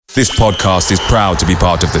This podcast is proud to be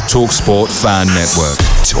part of the TalkSport Fan Network.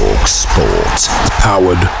 TalkSport.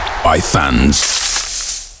 Powered by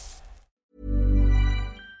fans.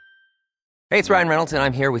 Hey, it's Ryan Reynolds, and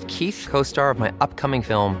I'm here with Keith, co-star of my upcoming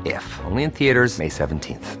film, If, only in theaters May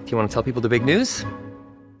 17th. Do you want to tell people the big news?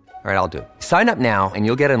 All right, I'll do it. Sign up now and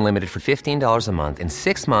you'll get unlimited for $15 a month and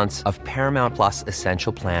 6 months of Paramount Plus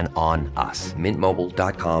Essential Plan on us.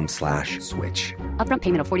 MintMobile.com/switch. Upfront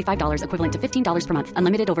payment of $45 equivalent to $15 per month.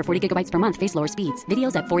 Unlimited over 40 gigabytes per month. Face lower speeds.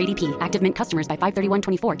 Videos at 480p. Active Mint customers by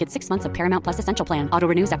 531.24 get 6 months of Paramount Plus Essential Plan. Auto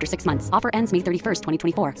renews after 6 months. Offer ends May 31st,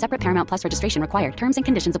 2024. Separate Paramount Plus registration required. Terms and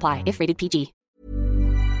conditions apply if rated PG.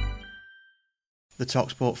 The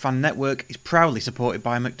TalkSport Fan Network is proudly supported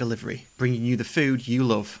by McDelivery, bringing you the food you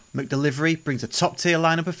love. McDelivery brings a top-tier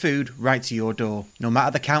lineup of food right to your door. No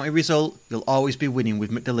matter the county result, you'll always be winning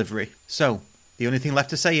with McDelivery. So, the only thing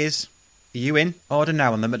left to say is, are you in? Order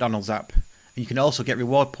now on the McDonald's app. And you can also get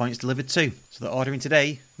reward points delivered too. So that ordering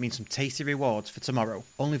today means some tasty rewards for tomorrow.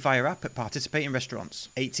 Only via app at participating restaurants.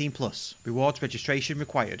 18 plus. Rewards registration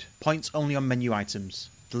required. Points only on menu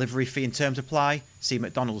items. Delivery fee and terms apply. See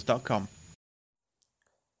mcdonalds.com.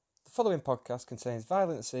 The following podcast contains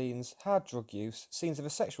violent scenes, hard drug use, scenes of a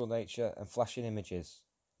sexual nature, and flashing images.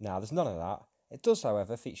 Now, there's none of that. It does,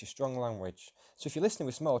 however, feature strong language. So if you're listening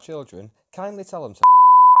with small children, kindly tell them to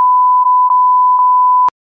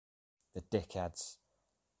the dickheads.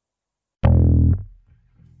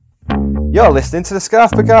 You're listening to the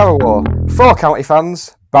Scarf Bagara War. For county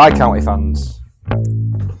fans, by county fans.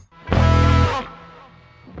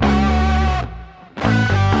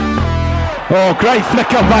 Oh, great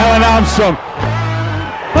flick up by Alan Armstrong.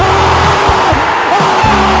 Oh,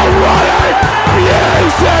 what a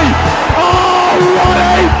beauty! Oh, what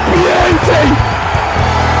a beauty!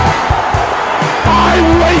 I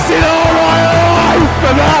waited all my life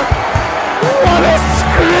for that. What a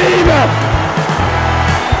screamer!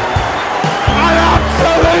 An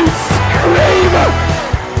absolute screamer!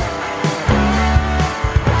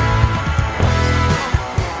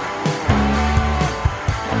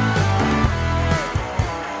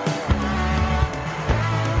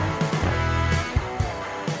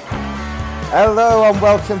 Hello and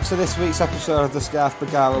welcome to this week's episode of the Scarf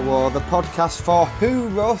Bagara War, the podcast for who,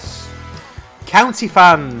 Russ? County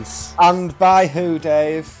fans! And by who,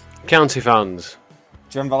 Dave? County fans.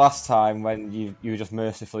 Do you remember last time when you were just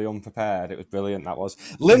mercifully unprepared? It was brilliant, that was.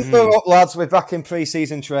 Limber up, lads, we're back in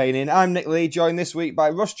pre-season training. I'm Nick Lee, joined this week by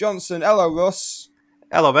Russ Johnson. Hello, Russ.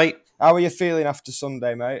 Hello, mate. How are you feeling after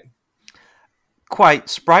Sunday, mate? Quite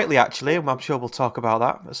sprightly, actually. I'm sure we'll talk about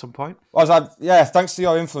that at some point. Thanks to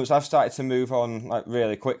your influence, I've started to move on like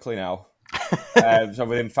really quickly now. So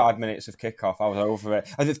within 5 minutes of kickoff, I was over it.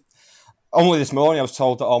 Only this morning, I was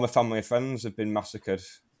told that all my family and friends have been massacred,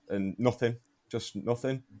 and nothing, just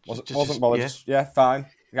nothing. Wasn't bothered. Yeah, fine.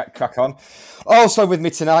 Get crack on. Also with me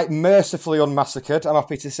tonight, mercifully unmassacred, I'm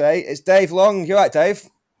happy to say, it's Dave Long. You all right, Dave?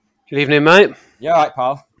 Good evening, mate. You all right,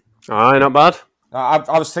 pal? Aye, not bad.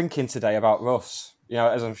 I was thinking today about Russ,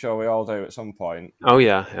 as I'm sure we all do at some point. Oh,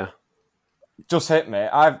 yeah. Just hit me.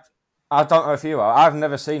 I don't know if you are. I've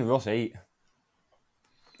never seen Russ eat.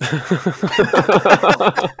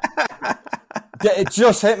 It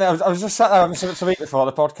just hit me. I was just sat there having something to eat before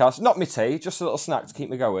the podcast. Not me tea, just a little snack to keep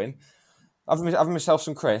me going. Having myself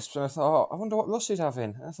some crisps, and I thought, I wonder what Russ is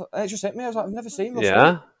having. And it just hit me. I was like, I've never seen Russ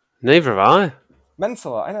eat. Neither have I.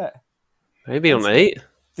 Mental, isn't it? Maybe he'll eat.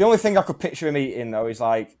 The only thing I could picture him eating, though, is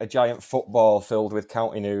like a giant football filled with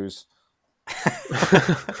county news.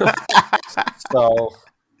 So,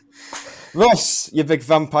 Russ, you big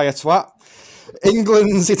vampire twat.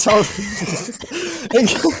 England's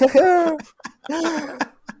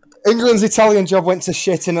Italian job went to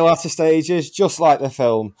shit in the latter stages, just like the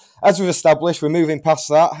film. As we've established, we're moving past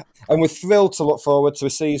that, and we're thrilled to look forward to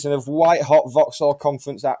a season of white-hot Vauxhall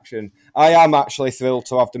Conference action. I am actually thrilled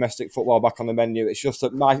to have domestic football back on the menu. It's just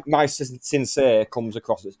that my sincere comes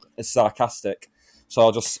across as sarcastic. So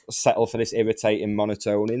I'll just settle for this irritating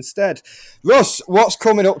monotone instead. Russ, what's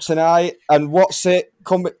coming up tonight, and what's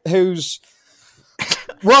coming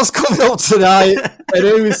up tonight, and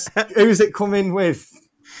who's it coming with?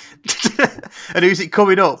 And who's it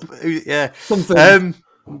coming up? Something.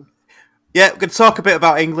 We're going to talk a bit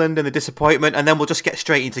about England and the disappointment, and then we'll just get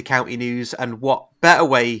straight into county news. And what better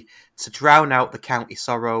way to drown out the county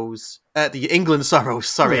sorrows, the England sorrows,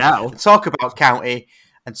 sorry. Yeah. Talk about county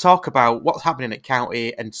and talk about what's happening at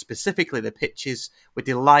county and specifically the pitches we're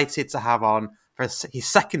delighted to have on for his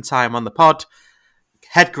second time on the pod.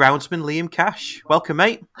 Head groundsman Liam Cash. Welcome,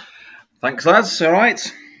 mate. Thanks, lads. All right.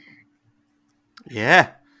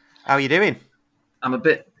 Yeah. How are you doing? I'm a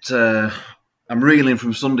bit I'm reeling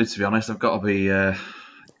from Sunday, to be honest. I've got to be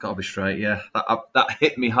straight. Yeah, that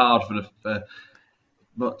hit me hard for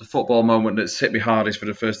the football moment that's hit me hardest for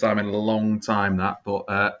the first time in a long time. But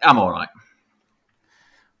I'm all right.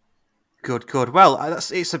 Good. Well,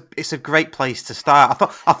 it's a great place to start.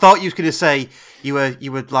 I thought you were going to say you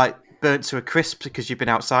were like burnt to a crisp because you've been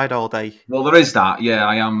outside all day. Well, there is that. Yeah,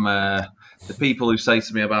 I am. The people who say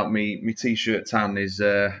to me about me t-shirt tan is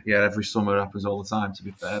every summer it happens all the time. To be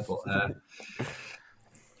fair, but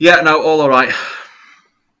yeah, no, all right.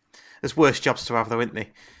 There's worse jobs to have, though, isn't there?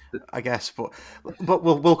 I guess, but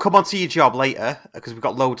we'll come on to your job later because we've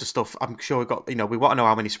got loads of stuff. I'm sure we've got we want to know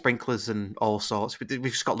how many sprinklers and all sorts. We've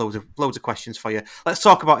just got loads of questions for you. Let's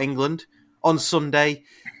talk about England on Sunday.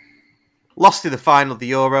 Lost in the final of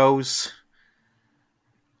the Euros.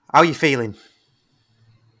 How are you feeling?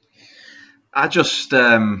 I just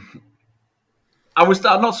I was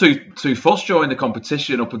not too fussed during the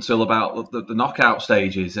competition up until about the knockout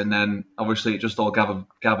stages, and then obviously it just all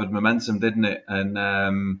gathered momentum, didn't it?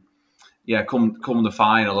 And come the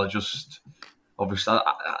final, I just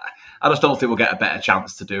don't think we'll get a better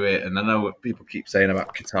chance to do it. And I know what people keep saying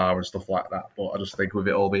about Qatar and stuff like that, but I just think with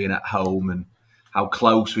it all being at home and how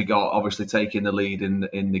close we got, obviously taking the lead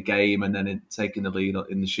in the game and then taking the lead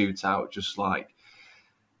in the shootout, just like,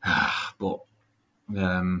 but.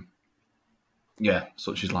 Yeah,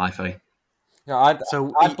 such is life, eh? Yeah, I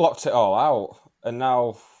blocked it all out, and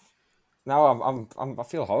now I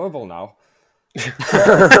feel horrible now.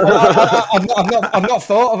 I've not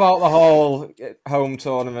thought about the whole home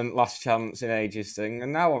tournament last chance in ages thing,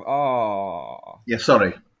 and now yeah,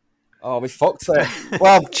 sorry. Oh, we fucked it.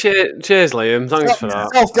 Well, cheers, Liam. Thanks for that.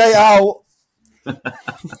 Southgate out.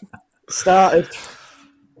 Started.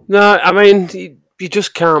 No, I mean you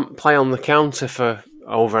just can't play on the counter for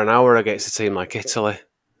over an hour against a team like Italy.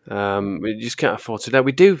 We just can't afford to do.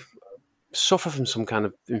 We do suffer from some kind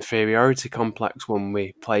of inferiority complex when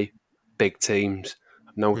we play big teams.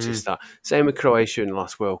 I've noticed that. Same with Croatia in the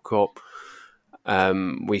last World Cup.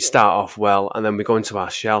 We start off well and then we go into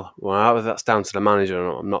our shell. Well, whether that's down to the manager,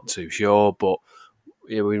 I'm not too sure, but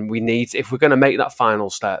we need, if we're going to make that final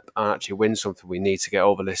step and actually win something, we need to get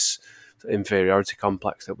over this inferiority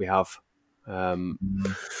complex that we have.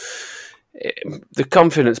 The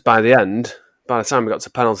confidence by the time we got to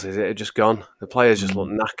penalties, it had just gone. The players just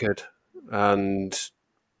looked knackered, and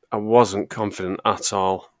I wasn't confident at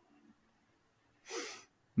all.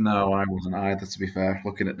 No, I wasn't either, to be fair,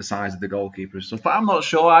 looking at the size of the goalkeeper and stuff. But I'm not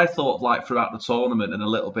sure. I thought, like, throughout the tournament and a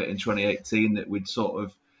little bit in 2018 that we'd sort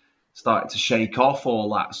of started to shake off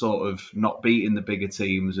all that sort of not beating the bigger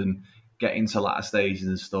teams and getting to latter stages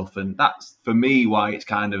and stuff. And that's, for me, why it's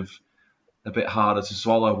kind of a bit harder to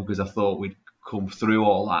swallow, because I thought we'd come through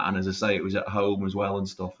all that, and as I say, it was at home as well and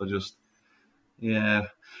stuff. I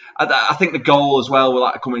think the goal as well,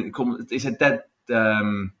 like it's a dead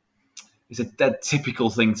typical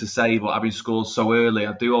thing to say, but having scored so early,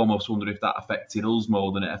 I do almost wonder if that affected us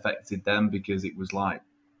more than it affected them, because it was like,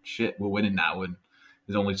 shit, we're winning now, and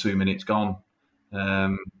there's only 2 minutes gone.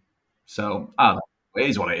 So it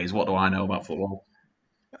is what it is. What do I know about football?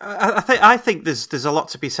 I think there's a lot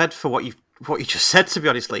to be said for what you just said. To be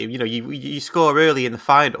honest, Liam, you score early in the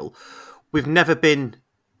final. We've never been,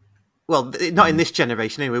 well, not in this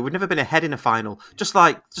generation anyway. We've never been ahead in a final. Just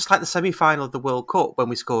like the semi-final of the World Cup when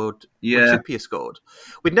we scored. Yeah, when Trippier scored.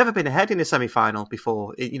 We'd never been ahead in a semi-final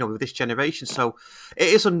before. With this generation, so it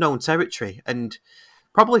is unknown territory, and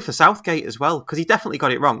probably for Southgate as well, because he definitely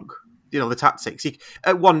got it wrong. The tactics.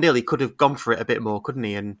 At 1-0, he could have gone for it a bit more, couldn't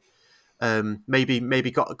he? And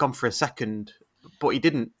maybe gone for a second, but he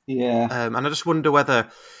didn't. Yeah. And I just wonder whether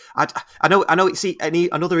I know it's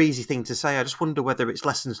another easy thing to say. I just wonder whether it's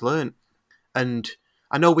lessons learned. And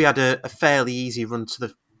I know we had a fairly easy run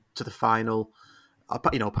to the final,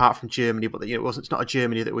 apart from Germany, but it's not a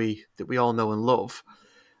Germany that we all know and love.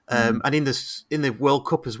 And in the World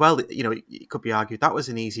Cup as well, it could be argued that was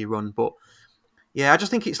an easy run. But yeah, I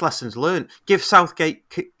just think it's lessons learned. Give Southgate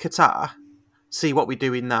Qatar. See what we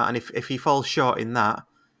do in that, and if he falls short in that,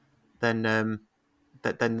 then I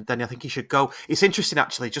think he should go. It's interesting,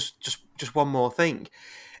 actually. Just one more thing.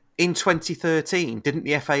 In 2013, didn't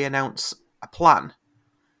the FA announce a plan?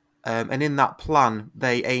 And in that plan,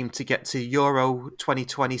 they aimed to get to Euro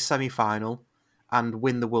 2020 semi-final and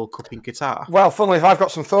win the World Cup in Qatar. Well, funnily enough, I've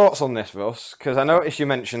got some thoughts on this, Russ, because I noticed you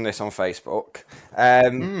mentioned this on Facebook.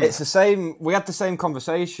 It's the same. We had the same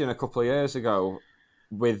conversation a couple of years ago.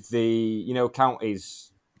 With the,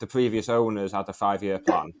 counties, the previous owners had a 5-year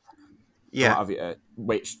plan. Yeah.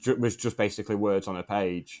 Which was just basically words on a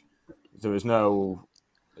page. There was no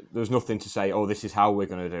there was nothing to say, oh, this is how we're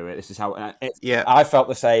going to do it. This is how. Yeah. I felt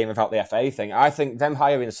the same about the FA thing. I think them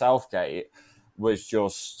hiring Southgate was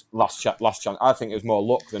just last chance. I think it was more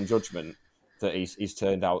luck than judgment that he's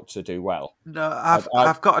turned out to do well. No,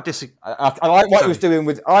 I've got to disagree. I like what he was doing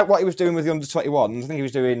with. I like what he was doing with the under-21s. I think he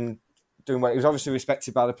was doing well. He was obviously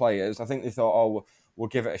respected by the players. I think they thought, oh, we'll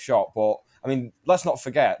give it a shot. But I mean, let's not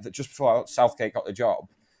forget that just before Southgate got the job,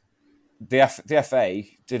 the FA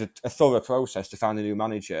did a thorough process to find a new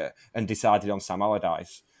manager and decided on Sam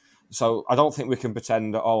Allardyce. So I don't think we can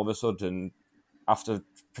pretend that all of a sudden, after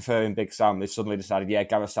preferring Big Sam, they suddenly decided, yeah,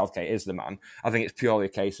 Gareth Southgate is the man. I think it's purely a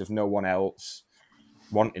case of no one else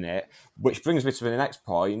wanting it. Which brings me to the next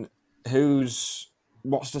point.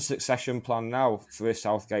 What's the succession plan now for if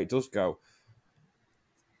Southgate does go?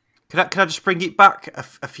 Can I just bring it back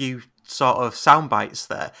a few sort of sound bites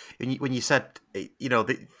there? When you said,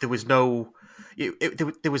 there was no,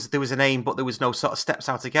 there was an aim, but there was no sort of steps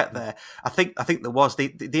how to get there. I think there was.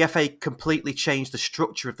 The FA completely changed the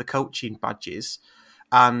structure of the coaching badges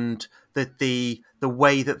and the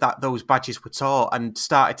way that those badges were taught, and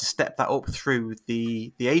started to step that up through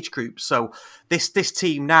the age groups. So this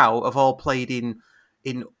team now have all played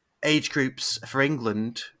in age groups for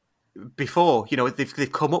England before.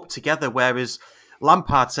 They've come up together, whereas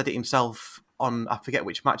Lampard said it himself on, I forget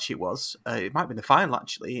which match it was. It might have been the final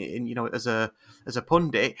actually. As a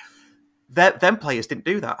pundit, them players didn't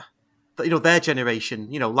do that. Their generation,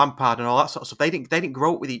 Lampard and all that sort of stuff. They didn't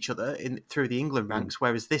grow up with each other through the England ranks,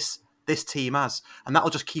 whereas this team has, and that'll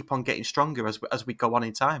just keep on getting stronger as we go on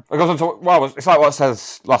in time. It goes on to, it's like what it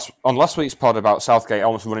says on last week's pod about Southgate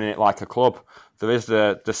almost running it like a club. There is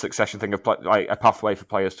the succession thing of like a pathway for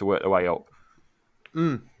players to work their way up.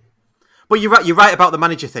 But you're right. You're right about the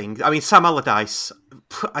manager thing. I mean, Sam Allardyce.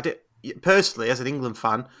 Personally, as an England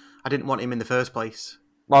fan, I didn't want him in the first place.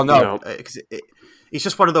 Well, no, because he's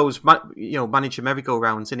just one of those manager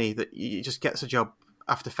merry-go-rounds, isn't he? That he just gets a job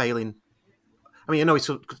after failing. I mean, I know he's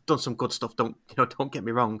done some good stuff. Don't get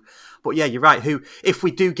me wrong, but yeah, you're right. If we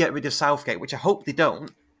do get rid of Southgate, which I hope they don't,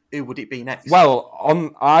 who would it be next?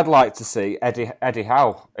 Well, I'd like to see Eddie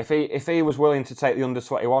Howe if he was willing to take the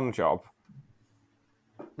under-21 job.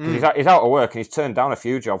 He's out of work and he's turned down a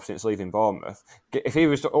few jobs since leaving Bournemouth. If he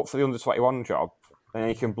was up for the under-21 job, then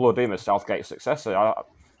he can blood him as Southgate's successor.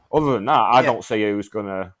 Other than that, I don't see who's going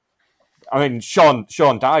to... I mean, Sean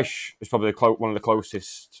Dyche is probably one of the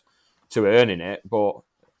closest to earning it, but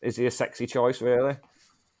is he a sexy choice, really?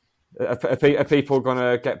 Are people going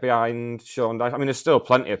to get behind Sean Dyche? I mean, there's still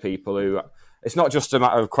plenty of people who... It's not just a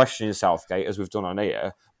matter of questioning Southgate, as we've done on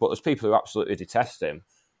here, but there's people who absolutely detest him.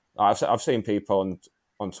 I've seen people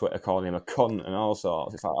on Twitter calling him a cunt and all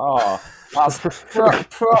sorts. It's like, oh, that's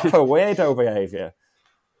proper weirdo behaviour.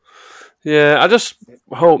 Yeah, I just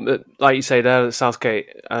hope that, like you say there, that Southgate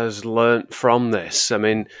has learnt from this. I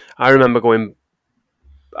mean, I remember going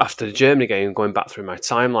after the Germany game, going back through my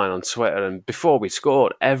timeline on Twitter, and before we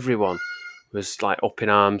scored, everyone was like up in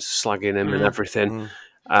arms, slagging him and everything.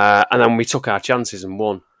 And then we took our chances and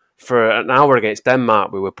won. For an hour against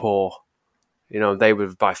Denmark, we were poor. They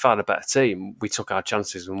were by far the better team. We took our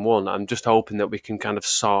chances and won. I'm just hoping that we can kind of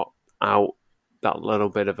sort out that little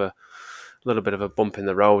bit of a bump in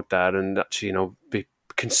the road there, and actually, be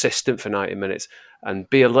consistent for 90 minutes and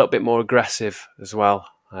be a little bit more aggressive as well.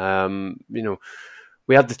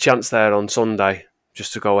 We had the chance there on Sunday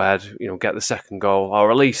just to go ahead, get the second goal,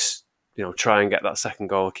 or at least, try and get that second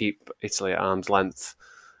goal, keep Italy at arm's length.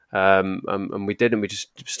 And we didn't. We just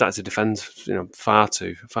started to defend, far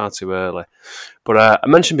too early. But I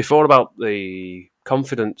mentioned before about the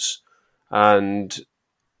confidence, and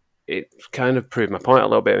it kind of proved my point a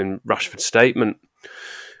little bit in Rashford's statement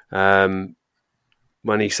when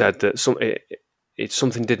he said that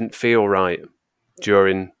something didn't feel right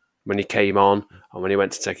when he came on and when he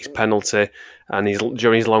went to take his penalty, and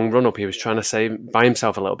during his long run up, he was trying to buy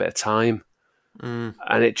himself a little bit of time,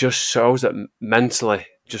 and it just shows that mentally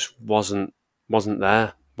just wasn't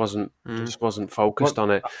there, just wasn't focused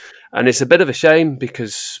on it, and it's a bit of a shame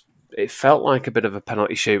because it felt like a bit of a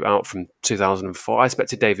penalty shootout from 2004. I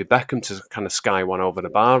expected David Beckham to kind of sky one over the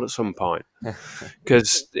bar at some point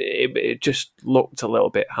because it just looked a little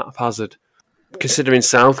bit haphazard. Considering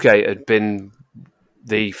Southgate had been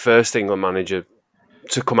the first England manager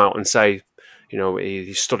to come out and say,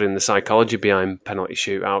 he's studying the psychology behind penalty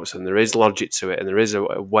shootouts, and there is logic to it, and there is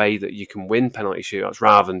a way that you can win penalty shootouts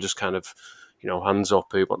rather than just kind of, hands up,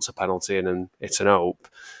 who wants a penalty, and then it's an ope.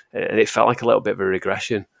 And it felt like a little bit of a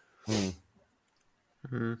regression.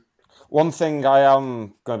 One thing I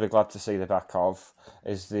am going to be glad to see the back of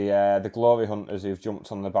is the glory hunters who've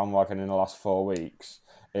jumped on the bandwagon in the last 4 weeks.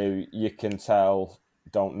 Who you can tell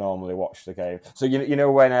don't normally watch the game. So you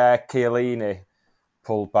know when Chiellini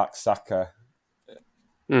pulled back Saka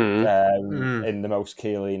in the most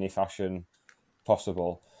Chiellini fashion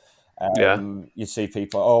possible, you see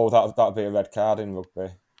people, that'd be a red card in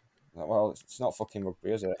rugby. Well, it's not fucking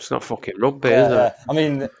rugby, is it? It's not fucking rugby, is it? I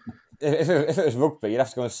mean, if it was rugby, you'd have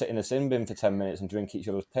to go and sit in a sin bin for 10 minutes and drink each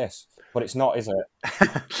other's piss. But it's not, is it?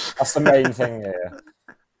 That's the main thing here.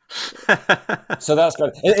 So that's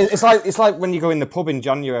good. It's like when you go in the pub in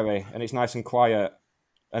January and it's nice and quiet,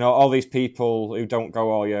 and all these people who don't go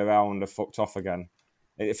all year round are fucked off again.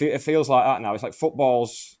 It feels like that now. It's like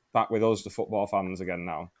football's back with us, the football fans, again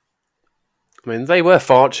now. I mean, they were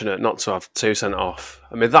fortunate not to have 2 sent off.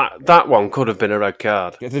 I mean, that one could have been a red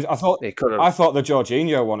card. I thought the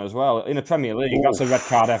Jorginho one as well. In the Premier League, that's a red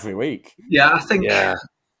card every week. Yeah, I think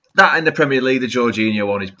that in the Premier League, the Jorginho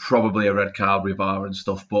one is probably a red card with VAR and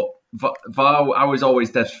stuff. But VAR, I was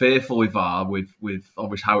always dead fearful with VAR, with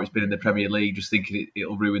obviously how it's been in the Premier League, just thinking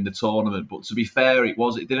it'll ruin the tournament. But to be fair, it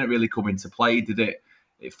didn't really come into play, did it?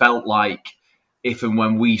 It felt like if and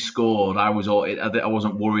when we scored, I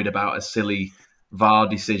wasn't worried about a silly VAR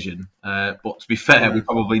decision. But to be fair, we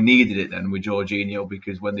probably needed it then with Jorginho,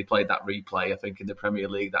 because when they played that replay, I think in the Premier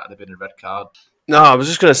League, that would have been a red card. No, I was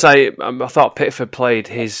just going to say, I thought Pickford played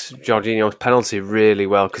his Jorginho's penalty really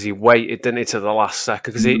well, because he waited, didn't he, to the last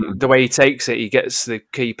second. Because the way he takes it, he gets the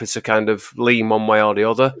keeper to kind of lean one way or the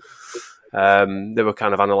other. They were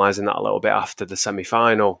kind of analysing that a little bit after the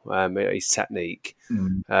semi-final, his technique.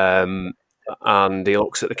 And he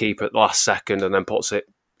looks at the keeper at the last second and then puts it,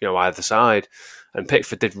 either side. And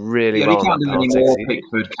Pickford did really well. He can't do any more,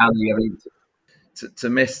 Pickford, can he? I mean,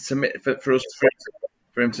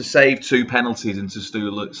 for him to save 2 penalties and to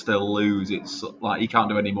still lose, it's like he can't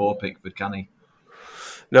do any more, Pickford, can he?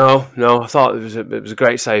 No. I thought it was a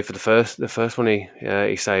great save for the first one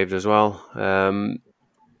he saved as well.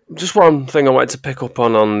 Just one thing I wanted to pick up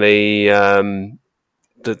on the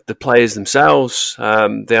players themselves.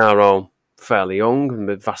 They are all fairly young,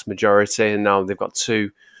 the vast majority, and now they've got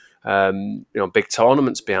 2 big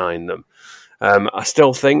tournaments behind them. I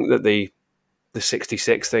still think that the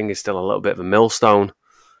 66 thing is still a little bit of a millstone,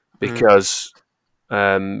 because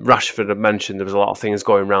Rashford had mentioned there was a lot of things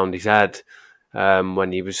going around his head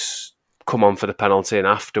when he was come on for the penalty and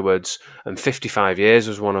afterwards, and 55 years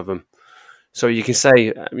was one of them. So you can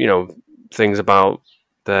say, things about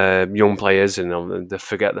the young players and they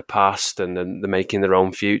forget the past and then they're making their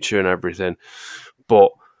own future and everything.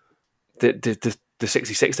 But the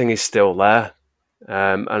 66 thing is still there.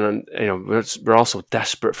 And we're also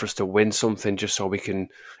desperate for us to win something just so we can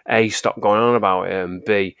A, stop going on about it, and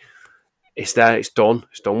B, it's there, it's done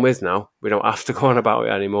with now. We don't have to go on about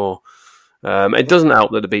it anymore. It doesn't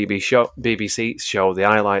help that the BBC show the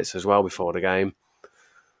highlights as well before the game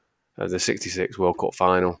of the 66 World Cup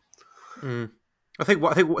final. I think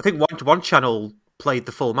one channel played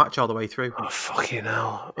the full match all the way through. Oh, fucking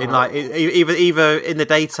hell! Either in the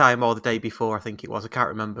daytime or the day before, I think it was. I can't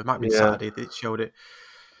remember. It might have been Saturday that it showed it.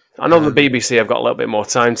 I know the BBC have got a little bit more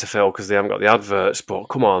time to fill because they haven't got the adverts, but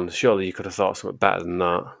come on, surely you could have thought something better than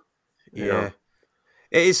that. Yeah.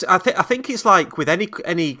 It is. I think it's like with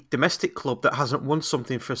any domestic club that hasn't won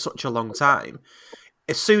something for such a long time.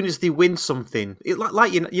 As soon as they win something,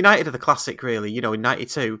 like United are the classic, really. In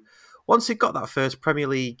 '92, once they got that first Premier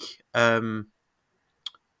League under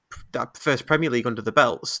the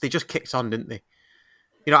belts, they just kicked on, didn't they?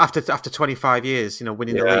 After 25 years,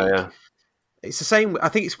 winning the league. Yeah. It's the same. I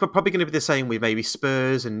think it's probably going to be the same with maybe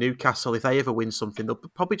Spurs and Newcastle. If they ever win something, they'll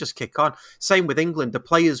probably just kick on. Same with England. The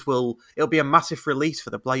players it'll be a massive release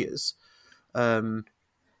for the players, and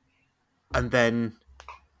then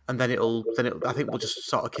I think we'll just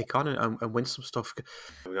sort of kick on and win some stuff.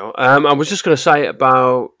 There we go. I was just going to say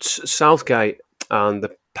about Southgate and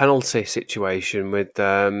the penalty situation with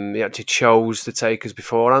he actually chose the takers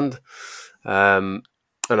beforehand.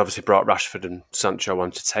 And obviously brought Rashford and Sancho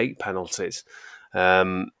on to take penalties.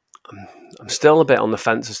 I'm still a bit on the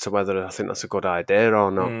fence as to whether I think that's a good idea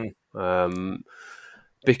or not.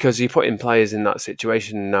 Because you're putting players in that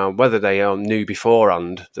situation now, whether they knew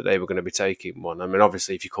beforehand that they were going to be taking one. I mean,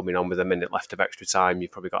 obviously, if you're coming on with a minute left of extra time,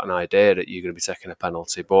 you've probably got an idea that you're going to be taking a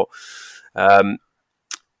penalty. But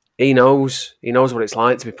he knows what it's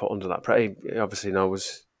like to be put under that pressure. He obviously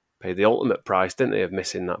paid the ultimate price, didn't he, of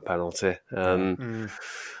missing that penalty? I'm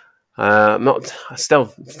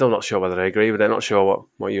still not sure whether I agree with it. Not sure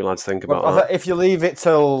what you lads think about that. If you leave it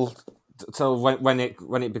till when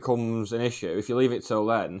it becomes an issue, if you leave it till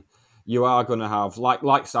then, you are going to have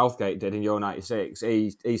like Southgate did in Euro '96.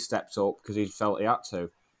 He stepped up because he felt he had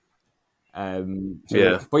to,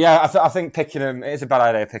 But yeah, I think picking him, it's a bad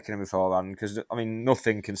idea picking him beforehand because, I mean,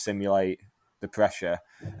 nothing can simulate the pressure.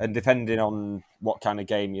 And depending on what kind of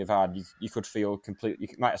game you've had, you could feel completely,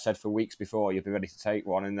 you might have said for weeks before you'd be ready to take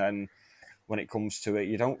one, and then when it comes to it,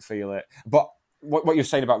 you don't feel it. But what you were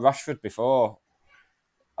saying about Rashford before,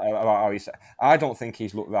 about how I don't think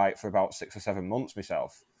he's looked right for about 6 or 7 months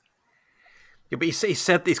myself. Yeah, but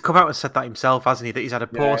he's come out and said that himself, hasn't he? That he's had a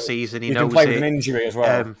poor season. He knows been playing with an injury as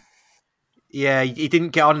well. Yeah, he didn't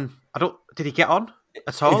get on. Did he get on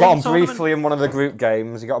at all? He got on briefly in one of the group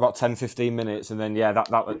games. He got about 10-15 minutes, and then that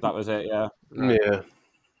was it. Yeah. Yeah.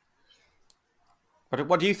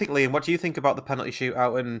 What do you think, Liam? What do you think about the penalty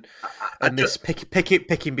shootout and this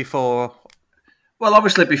picking before? Well,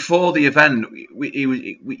 obviously, before the event,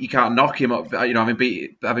 you can't knock him up. You know,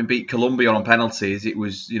 having beat Colombia on penalties, it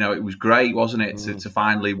was great, wasn't it, to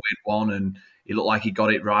finally win one, and he looked like he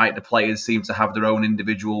got it right. The players seemed to have their own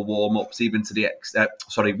individual warm ups, even to the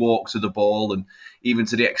walks of the ball, and even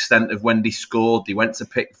to the extent of when they scored, they went to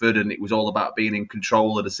Pickford, and it was all about being in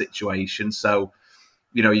control of the situation. So,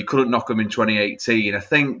 you couldn't knock them in 2018. I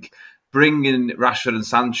think bringing Rashford and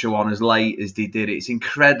Sancho on as late as they did, it's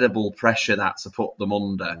incredible pressure that to put them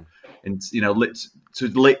under, and to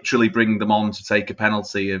literally bring them on to take a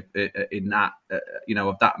penalty in that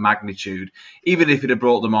of that magnitude. Even if it had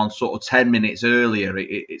brought them on sort of 10 minutes earlier,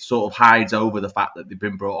 it sort of hides over the fact that they've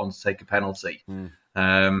been brought on to take a penalty.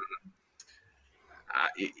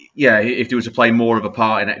 If they were to play more of a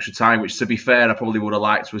part in extra time, which, to be fair, I probably would have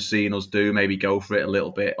liked to have seen us do, maybe go for it a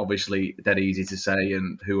little bit. Obviously, dead easy to say,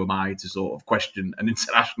 and who am I to sort of question an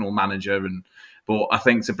international manager? But I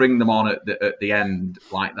think to bring them on at the end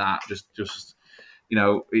like that,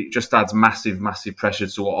 it just adds massive, massive pressure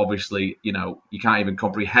to what, obviously, you can't even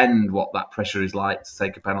comprehend what that pressure is like to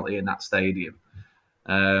take a penalty in that stadium.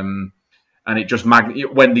 And it just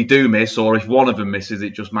when they do miss, or if one of them misses,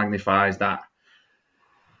 it just magnifies that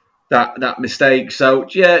mistake. So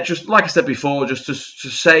just like I said before, just to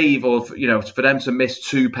save, or for them to miss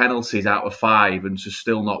 2 penalties out of 5 and to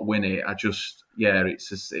still not win it,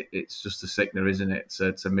 it's just a sickener, isn't it?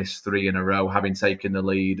 To miss 3 in a row, having taken the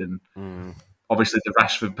lead, and obviously the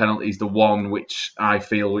Rashford penalty is the one which I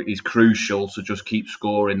feel is crucial to just keep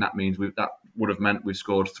scoring. That means that would have meant we've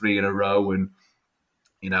scored 3 in a row, and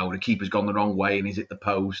the keeper's gone the wrong way and he's hit the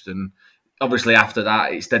post, and obviously after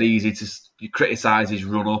that, it's dead easy to criticise his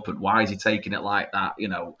run-up and why is he taking it like that.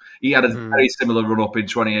 He had a very similar run-up in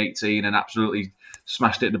 2018 and absolutely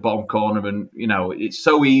smashed it in the bottom corner. And, it's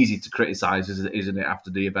so easy to criticise, isn't it, after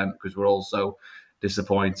the event, because we're all so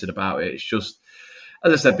disappointed about it. It's just,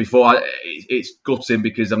 as I said before, it's gutting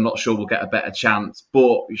because I'm not sure we'll get a better chance.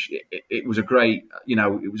 But it was a great,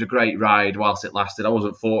 ride whilst it lasted. I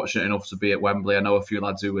wasn't fortunate enough to be at Wembley. I know a few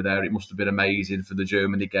lads who were there. It must have been amazing for the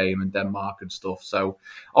Germany game and Denmark and stuff. So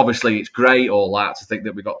obviously it's great, all that, to think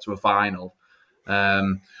that we got to a final.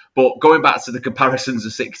 But going back to the comparisons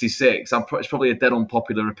of 66, it's probably a dead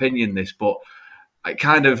unpopular opinion, this, but it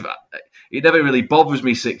never really bothers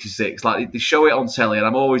me, 66. Like, they show it on telly and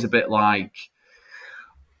I'm always a bit like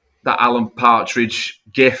that Alan Partridge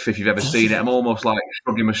gif, if you've ever seen it. I'm almost like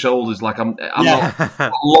shrugging my shoulders, like I'm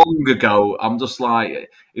not long ago. I'm just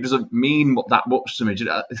like, it doesn't mean that much to me.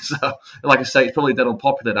 So, like I say, it's probably dead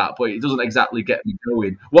unpopular, that, but it doesn't exactly get me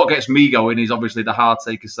going. What gets me going is obviously the hard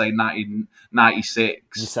take of, say,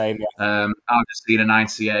 1996. Same, yeah. Argentina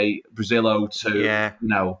 98, Brazil 02. Yeah.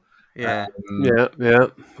 I'll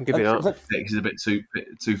give you that. It's a bit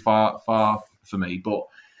too far for me, but.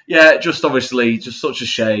 Yeah, just obviously, just such a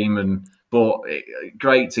shame, but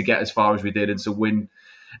great to get as far as we did and to win.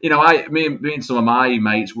 Me and some of my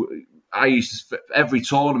mates, I used to, every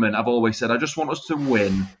tournament, I've always said, I just want us to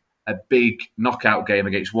win a big knockout game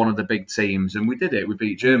against one of the big teams, and we did it. We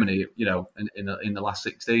beat Germany, in the last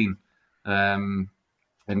 16, and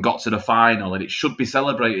got to the final, and it should be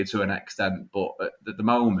celebrated to an extent, but at the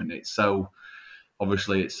moment, it's so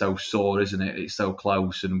sore, isn't it? It's so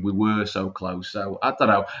close, and we were so close. So I don't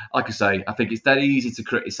know. Like I say, I think it's dead easy to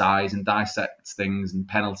criticise and dissect things and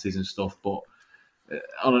penalties and stuff. But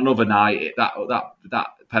on another night, that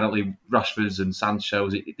penalty, Rashford's and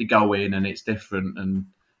Sancho's, they go in and it's different. And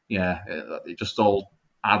it just all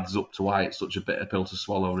adds up to why it's such a bitter pill to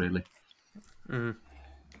swallow, really.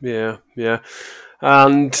 Yeah.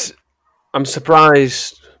 And I'm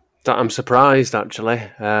surprised actually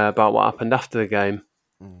about what happened after the game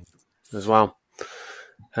as well,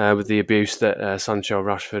 with the abuse that Sancho,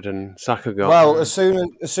 Rashford and Saka got. Well, as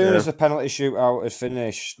soon as the penalty shootout had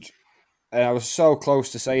finished, and I was so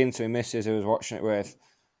close to saying to my missus who was watching it with,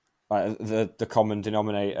 like the common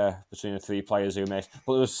denominator between the three players who missed.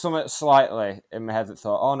 But there was something slightly in my head that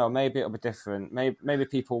thought, oh no, maybe it'll be different. Maybe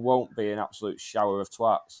people won't be an absolute shower of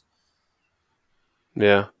twats.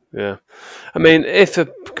 Yeah. I mean, if a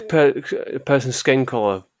person's skin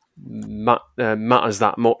colour matters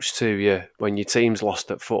that much to you when your team's lost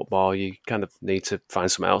at football, you kind of need to find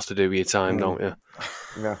something else to do with your time, don't you?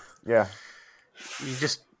 Yeah. You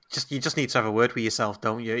just need to have a word with yourself,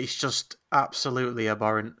 don't you? It's just absolutely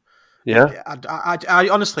abhorrent. Yeah. I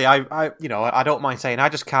honestly, I don't mind saying, I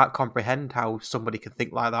just can't comprehend how somebody can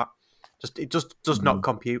think like that. It just does not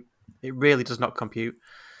compute. It really does not compute.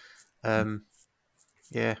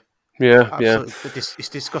 Yeah. It's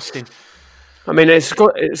disgusting. I mean, it's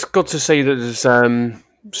good to see that there's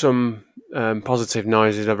some positive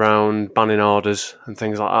noises around banning orders and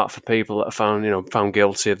things like that for people that are found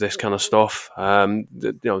guilty of this kind of stuff.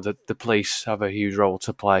 The police have a huge role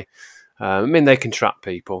to play. I mean, they can track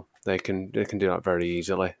people. They can do that very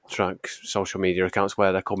easily. Track social media accounts,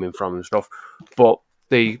 where they're coming from and stuff. But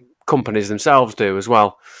the companies themselves do as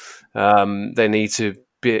well. They need to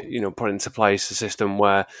be, put into place a system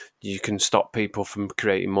where you can stop people from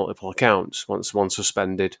creating multiple accounts. Once one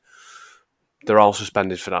suspended, they're all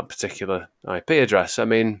suspended for that particular IP address. I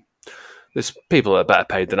mean, there's people that are better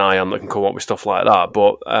paid than I am that can come up with stuff like that.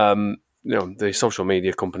 But the social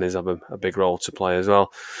media companies have a big role to play as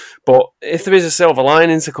well. But if there is a silver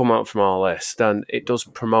lining to come out from all this, then it does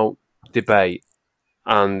promote debate,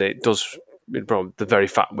 and it does. The very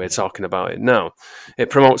fact we're talking about it now, it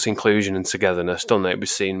promotes inclusion and togetherness, doesn't it? We've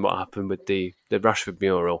seen what happened with the Rashford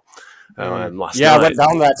mural last night. I went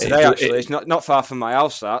down there today. Actually, it's not far from my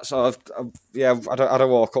house. That so I don't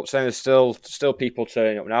walk up. Saying there's still people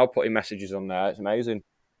turning up now, putting messages on there. It's amazing.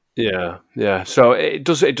 Yeah. So it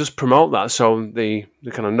does promote that. So the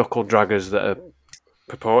kind of knuckle draggers that are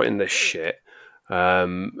purporting this shit,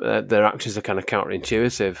 their actions are kind of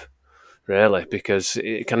counterintuitive. Really, because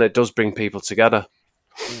it kind of does bring people together.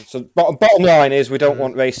 So bottom line is we don't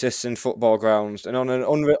want racists in football grounds. And on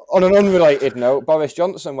an unrelated note, Boris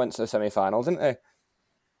Johnson went to the semi-final, didn't he?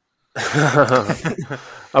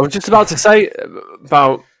 I was just about to say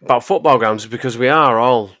about football grounds, because we are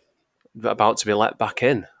all about to be let back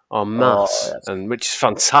in en masse, and which is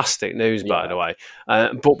fantastic news, by the way.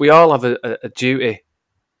 But we all have a duty.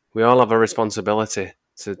 We all have a responsibility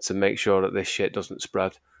to make sure that this shit doesn't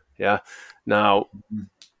spread. Yeah. Now,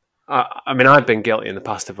 I mean, I've been guilty in the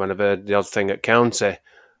past of when I've heard the odd thing at county,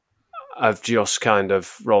 I've just kind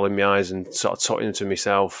of rolling my eyes and sort of talking to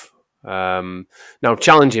myself. Now,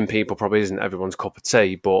 challenging people probably isn't everyone's cup of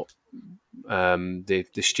tea, but the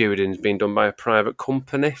stewarding's being done by a private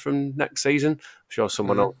company from next season. I'm sure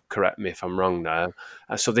someone will correct me if I'm wrong now.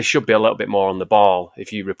 So they should be a little bit more on the ball.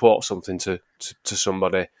 If you report something to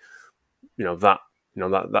somebody, that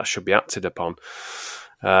should be acted upon.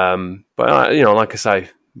 But like I say,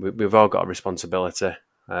 we've all got a responsibility.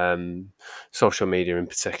 Social media in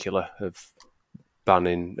particular of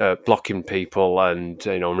blocking people and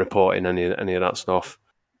reporting any of that stuff.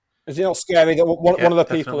 Is it not scary that one of the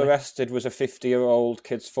people arrested was a 50-year-old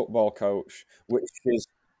kids football coach, which is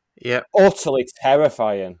utterly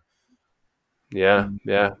terrifying. Yeah.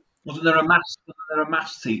 Wasn't there a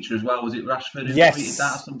maths teacher as well? Was it Rashford? Yes,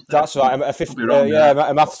 that or something? That's right.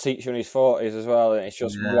 A maths teacher in his 40s as well, and it's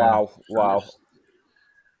just wow.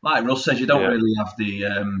 Like Russ says, you don't really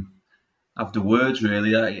have the words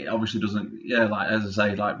really. It obviously doesn't. Yeah, like as I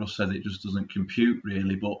say, like Russ said, it just doesn't compute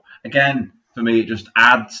really. But again, for me, it just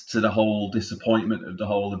adds to the whole disappointment of the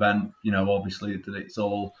whole event. Obviously that it's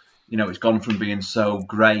all. It's gone from being so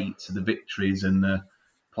great to the victories and the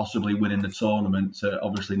possibly winning the tournament to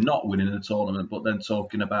obviously not winning the tournament, but then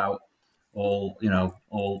talking about all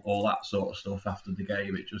that sort of stuff after the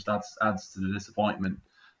game. It just adds to the disappointment.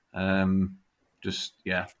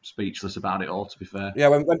 Speechless about it all, to be fair.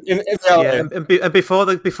 Yeah, and before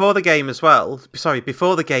the game as well. Sorry,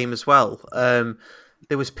 before the game as well.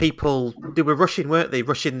 There was people. They were rushing, weren't they?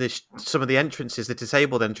 Rushing some of the entrances, the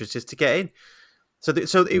disabled entrances, to get in. So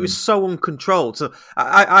it was so uncontrolled. So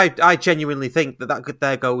I genuinely think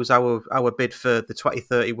there goes our bid for the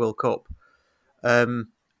 2030 World Cup, and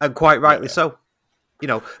quite rightly so.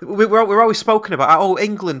 We're always spoken about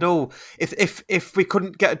England. If we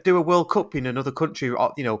couldn't do a World Cup in another country,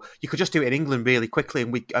 you could just do it in England really quickly,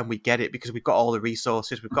 and we get it because we've got all the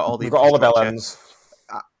resources, we've got all the bell ends,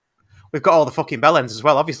 we've got all the fucking bell ends as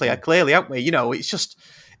well. Obviously, clearly, haven't we? It's just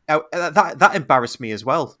that embarrassed me as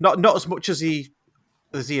well. Not as much as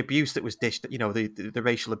the abuse that was dished, the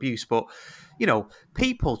racial abuse, but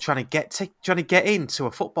people trying to get into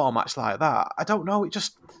a football match like that. I don't know. It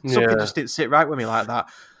just something just didn't sit right with me like that.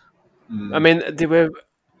 I mean, they were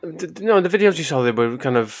the videos you saw, they were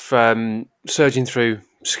kind of surging through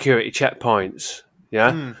security checkpoints.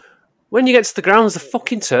 Yeah. When you get to the grounds, the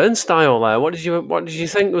fucking turnstile there. What did you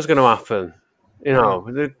think was going to happen?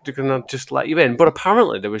 They're going to just let you in. But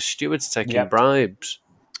apparently there were stewards taking bribes.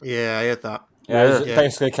 Yeah, I heard that. Yeah, it's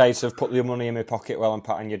basically a case of put your money in my pocket while I'm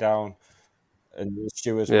patting you down, and the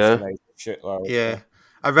stewards must have made shitload. Yeah,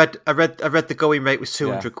 I read the going rate was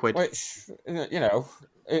 200 quid. Which,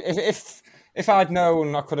 if I'd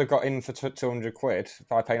known I could have got in for 200 quid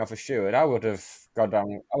by paying off a steward, I would have gone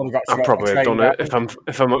down. I'd probably have done it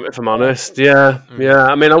if I'm honest. Yeah, yeah.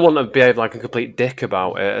 I mean, I wouldn't have behaved like a complete dick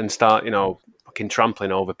about it and start, fucking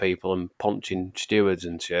trampling over people and punching stewards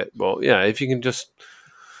and shit. But yeah, if you can just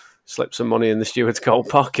slip some money in the steward's coat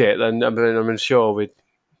pocket, then I'm sure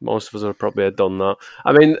most of us would probably have done that.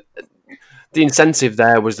 I mean, the incentive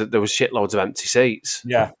there was that there was shitloads of empty seats.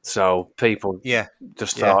 Yeah. So people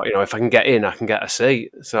just thought, if I can get in, I can get a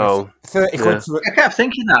seat. So 30 quid. I kept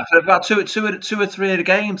thinking that for about two or three of the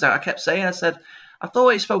games. I kept saying, I thought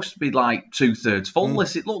it's supposed to be like 2/3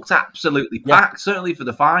 fullness. It looked absolutely packed, certainly for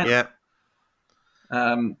the final. Yeah.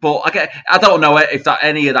 But I don't know if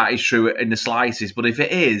any of that is true in the slightest. But if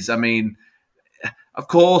it is, I mean, of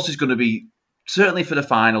course, there's going to be, certainly for the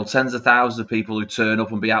final, tens of thousands of people who turn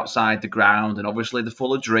up and be outside the ground, and obviously they're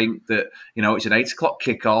full of drink. That it's an 8 o'clock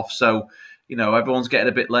kickoff, so everyone's getting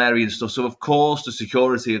a bit leery and stuff. So of course, the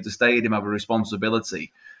security of the stadium have a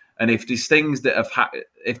responsibility. And if there's things that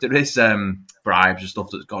if there is bribes and stuff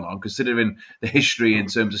that's gone on, considering the history in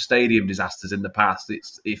terms of stadium disasters in the past,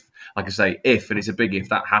 it's and it's a big if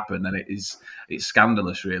that happened, then it's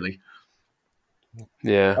scandalous, really.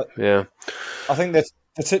 Yeah. I think there's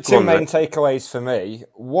the two main takeaways for me.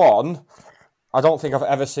 One, I don't think I've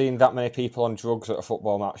ever seen that many people on drugs at a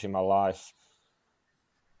football match in my life.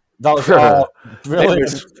 That was brilliant. It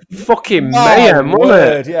was fucking mayhem,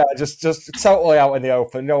 wasn't it? Yeah, just totally out in the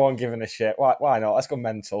open. No one giving a shit. Why not? Let's go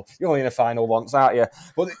mental. You're only in a final once, aren't you?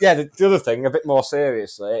 But yeah, the other thing, a bit more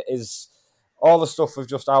seriously, is all the stuff we've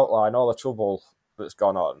just outlined, all the trouble that's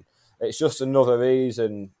gone on. It's just another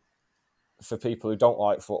reason for people who don't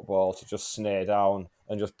like football to just sneer down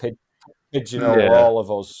and just pigeonhole all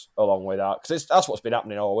of us along with that, because that's what's been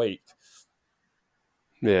happening all week.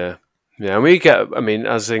 Yeah, and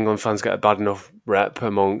as England fans get a bad enough rep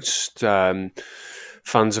amongst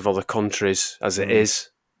fans of other countries as it is,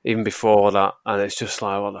 even before that, and it's just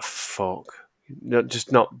like, what the fuck?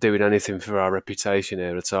 Just not doing anything for our reputation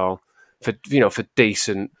here at all. For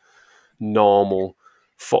decent, normal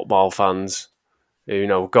football fans who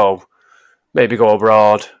go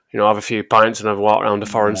abroad, have a few pints and have a walk around a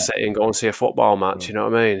foreign city and go and see a football match. You know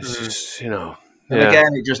what I mean? It's just, And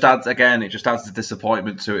again, it just adds the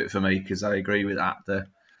disappointment to it for me, because I agree with that.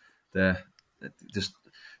 Just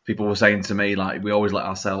people were saying to me, like, we always let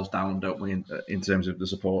ourselves down, don't we, in terms of the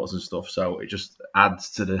supporters and stuff. So it just adds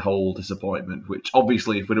to the whole disappointment, which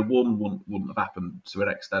obviously if we'd have won, wouldn't have happened to an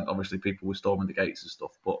extent. Obviously, people were storming the gates and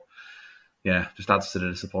stuff, but yeah, just adds to the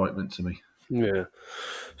disappointment to me. Yeah.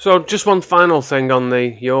 So just one final thing on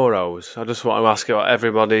the Euros. I just want to ask you what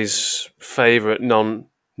everybody's favourite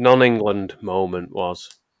non-England moment was.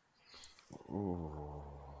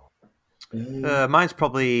 Mine's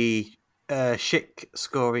probably Schick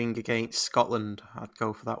scoring against Scotland. I'd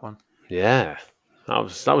go for that one. Yeah, that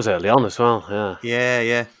was early on as well.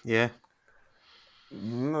 Yeah.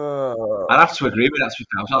 I'd have to agree with that.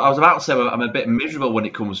 I was about to say I'm a bit miserable when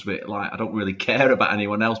it comes to it. Like, I don't really care about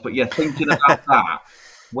anyone else. But yeah, thinking about that,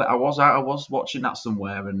 I was watching that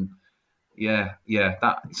somewhere, and yeah.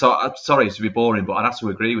 That. So sorry to be boring, but I'd have to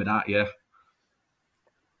agree with that. Yeah.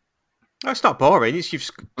 No, it's not boring.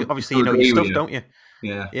 Obviously you know your stuff, don't you?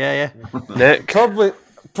 Yeah. Nick, probably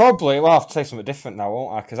we'll have to say something different now,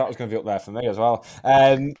 won't I? Because that was going to be up there for me as well.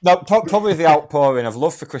 Probably the outpouring of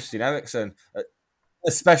love for Christian Eriksen,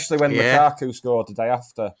 especially when Lukaku scored the day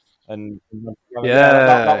after, and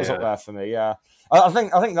that was up there for me. Yeah, I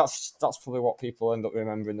think that's probably what people end up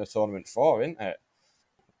remembering the tournament for, isn't it?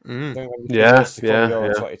 Yeah.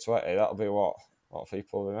 2020. That'll be what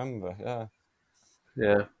people remember.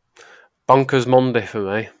 Yeah. Bonkers Monday for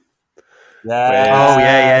me.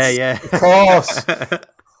 Yeah. Yeah. Of course.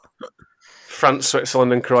 France,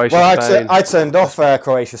 Switzerland, and Croatia. Spain. I turned off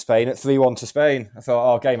Croatia-Spain at 3-1 to Spain. I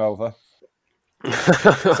thought, game over.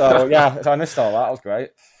 So I missed all that. That was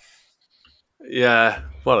great. Yeah,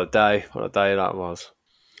 what a day that was.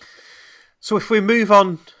 So if we move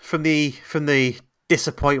on from the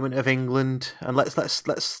disappointment of England, and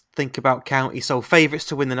let's think about County. So favourites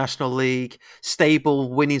to win the National League, stable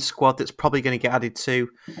winning squad that's probably going to get added to,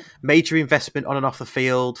 major investment on and off the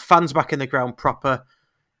field, fans back in the ground proper,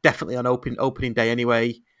 definitely on opening day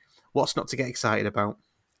anyway. What's not to get excited about?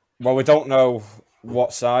 Well, we don't know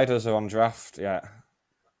what siders are on draft yet.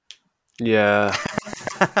 Yeah.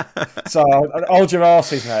 So hold your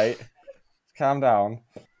horses, mate. Calm down.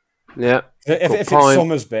 Yeah. If it's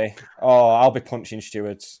Summersby, I'll be punching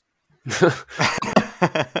stewards.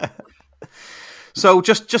 So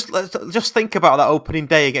just think about that opening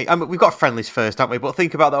day again. I mean, we've got friendlies first, haven't we? But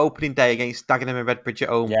think about the opening day against Dagenham and Redbridge at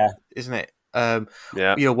home. Yeah, isn't it?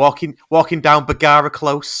 Yeah. You know, walking down Bagara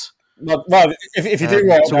Close. Well, if you do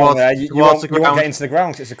walk down there, you won't get into the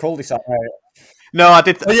ground 'cause it's a cul-de-sac. Right? No, I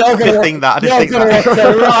did think that.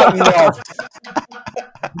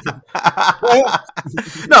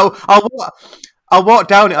 No, I'll walk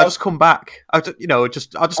down it. I'll just come back. I'll just go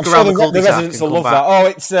around the cul-de-sac. The residents will love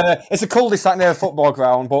that. It's a cul-de-sac near a football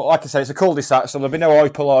ground, but like I say, it's a cul-de-sac, so there'll be no oi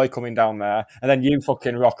polloi coming down there, and then you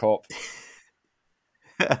fucking rock up.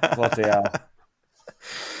 Bloody hell.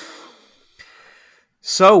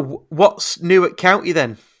 So, what's new at County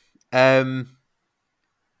then?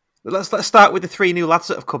 Let's start with the 3 new lads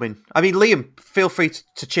that have come in. I mean, Liam, feel free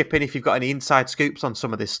to chip in if you've got any inside scoops on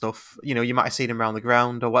some of this stuff. You know, you might have seen him around the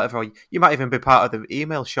ground or whatever. Or you might even be part of the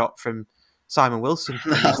email shot from Simon Wilson.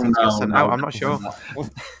 No, I'm not sure.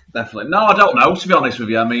 Definitely. No, I don't know, to be honest with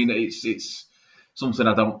you. I mean, it's something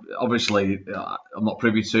I don't, obviously, I'm not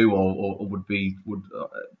privy to or would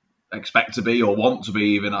expect to be or want to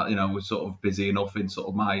be even, you know, we're sort of busy enough in sort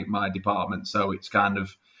of my department. So it's kind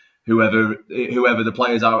of whoever the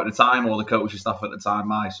players are at the time or the coaching staff at the time,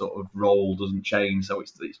 my sort of role doesn't change. So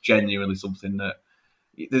it's genuinely something that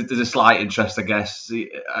there's a slight interest, I guess,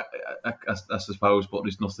 I suppose, but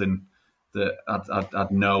there's nothing that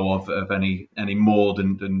I'd know of any more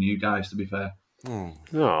than you guys, to be fair.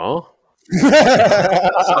 No.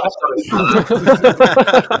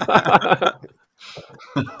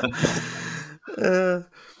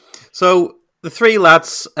 So the 3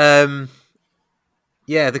 lads,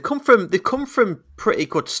 they come from pretty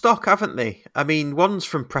good stock, haven't they? I mean, one's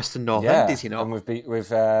from Preston North End, is, you know, and we've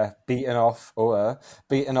beaten off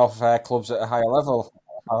clubs at a higher level.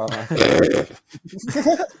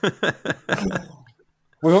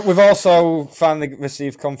 We've also finally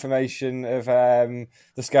received confirmation of the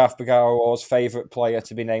Scarf Bagara Awards favourite player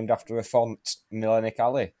to be named after a font, Milenic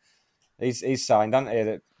Ali. He's signed, hasn't he?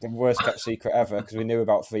 The worst kept secret ever, because we knew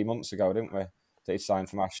about 3 months ago, didn't we? That he'd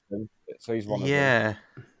signed from Ashton. So he's one of them. Yeah.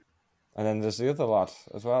 And then there's the other lad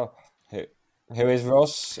as well. Who is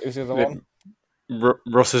Russ? Who's the other one?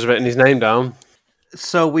 Russ has written his name down.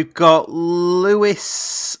 So we've got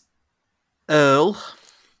Lewis Earl.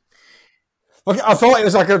 Look, I thought it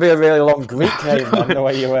was like going to be a really long Greek name then, the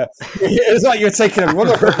way you were. It was like you were taking a run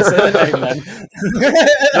at the surname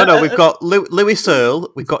then. No, we've got Lewis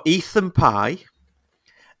Earl, we've got Ethan Pye,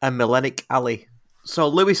 and Milenic Ali. So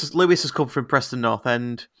Lewis has come from Preston North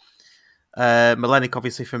End. Milenic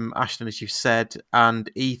obviously from Ashton, as you said,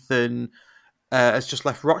 and Ethan has just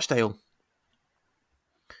left Rochdale.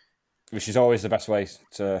 Which is always the best way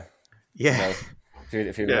to... Yeah.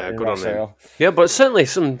 If you're good on him. Yeah, but certainly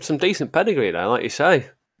some decent pedigree there, like you say.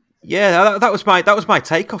 Yeah, that was my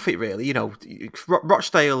take off it, really. You know,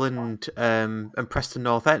 Rochdale and Preston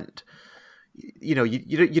North End. You know,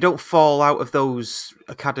 you don't fall out of those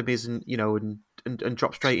academies and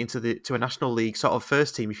drop straight into a national league sort of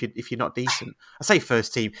first team if you're not decent. I say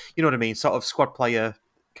first team, you know what I mean, sort of squad player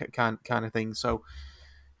kind of thing. So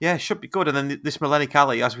yeah, should be good. And then this Milenic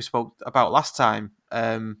Ali, as we spoke about last time.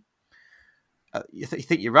 You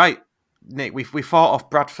think you're right, Nick. We fought off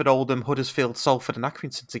Bradford, Oldham, Huddersfield, Salford, and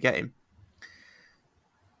Accrington to get him.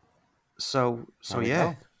 So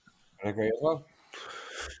yeah, I agree as well.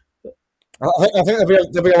 I think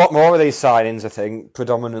there'll be a lot more of these signings. I think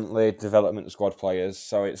predominantly development squad players.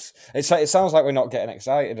 So it sounds like we're not getting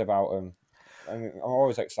excited about them. I mean, I'm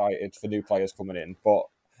always excited for new players coming in, but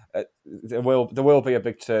there will be a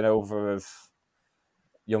big turnover of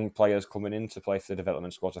young players coming in to play for the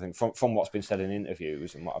development squads. I think from what's been said in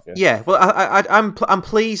interviews and what have you. Yeah, well, I'm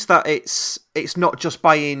pleased that it's not just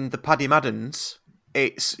buying the Paddy Maddens.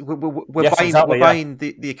 We're buying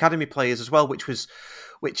the academy players as well, which was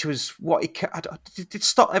what did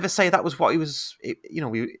Stott ever say that was what he was?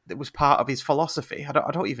 It was part of his philosophy. I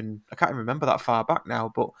can't even remember that far back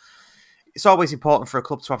now, but it's always important for a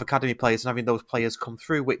club to have academy players and having those players come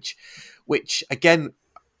through. Which again,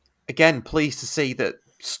 pleased to see that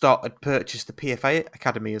Stott had purchased the PFA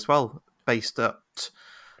Academy as well, based at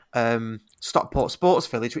Stockport Sports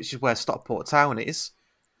Village, which is where Stockport Town is.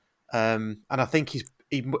 And I think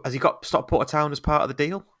has he got Stockport Town as part of the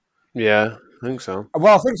deal? Yeah. I think so.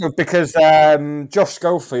 Well, I think so because Josh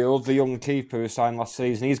Schofield, the young keeper who signed last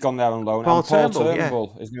season, he's gone there on loan. Paul And Paul Turnbull,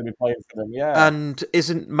 Turnbull is going to be playing for them. Yeah, And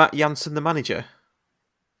isn't Matt Jansen the manager?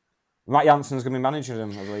 Matt Jansen's going to be managing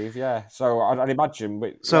them, I believe. Yeah, so I'd imagine.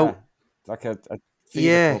 So like a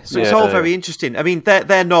yeah, club. so it's all very interesting. I mean,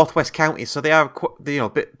 they're Northwest counties, so they are a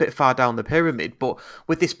bit far down the pyramid. But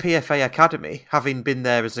with this PFA academy, having been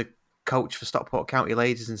there as a coach for Stockport County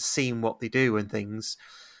Ladies and seen what they do and things,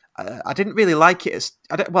 I didn't really like it.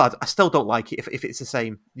 I still don't like it if it's the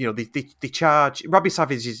same. They charge. Robbie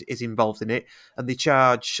Savage is involved in it, and they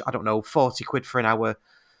charge, I don't know, £40 for an hour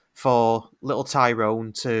for little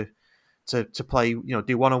Tyrone to play.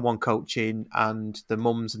 Do one-on-one coaching, and the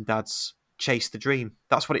mums and dads chase the dream.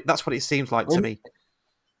 That's what it seems like to me.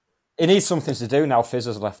 He needs something to do now. Fizz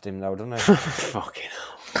has left him though, doesn't he? Fucking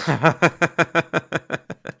hell.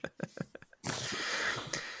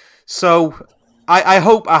 So I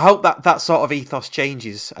hope that sort of ethos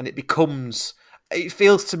changes and it becomes. It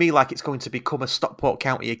feels to me like it's going to become a Stockport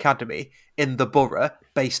County Academy in the borough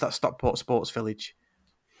based at Stockport Sports Village.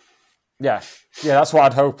 Yeah, that's what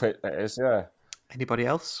I'd hope it is. Yeah. Anybody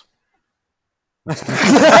else? I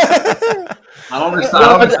honestly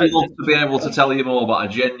love to be able to tell you more, but I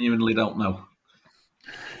genuinely don't know.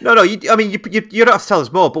 No. You don't have to tell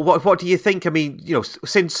us more. But what do you think? I mean,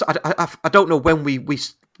 since I don't know when we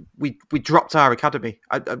dropped our academy.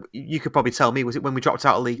 You could probably tell me. Was it when we dropped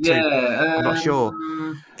out of League Two? I'm not sure.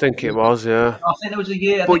 I think it was. Yeah. I think there was a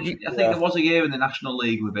year. I think there was a year in the National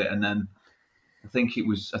League with it, and then I think it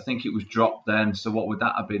was dropped then. So what would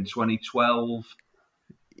that have been? 2012.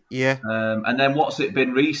 Yeah. And then what's it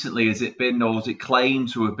been recently? Has it been, or has it claimed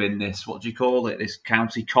to have been this? What do you call it? This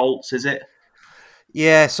County Colts, is it?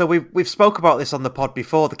 Yeah. So we've spoke about this on the pod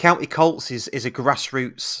before. The County Colts is a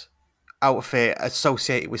grassroots outfit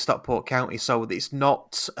associated with Stockport County, so it's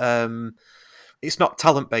not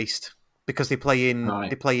talent based because they play in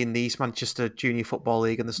the East Manchester Junior Football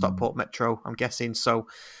League and the Stockport Metro. I'm guessing so.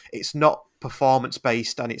 It's not performance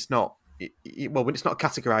based, and it's not it's not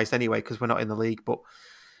categorised anyway because we're not in the league, but.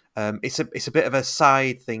 It's a bit of a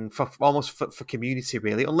side thing for community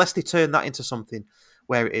really, unless they turn that into something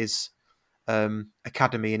where it is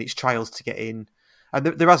academy and it's trials to get in. And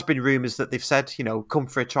there has been rumours that they've said, come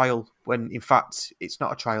for a trial when in fact it's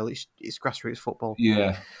not a trial, it's grassroots football.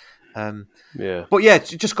 Yeah. Yeah. But yeah,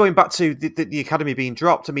 just going back to the academy being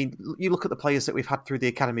dropped. I mean, you look at the players that we've had through the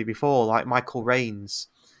academy before, like Michael Rains,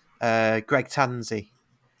 Greg Tansey.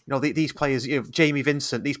 These players, Jamie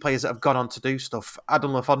Vincent, these players that have gone on to do stuff.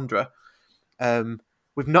 Adam Lafondra,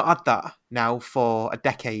 we've not had that now for a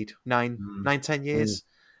decade, 10 years,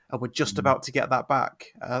 and we're just about to get that back.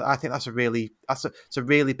 I think that's a really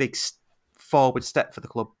big forward step for the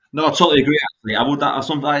club. No, I totally agree. Actually, that's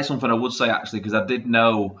something I would say actually, because I do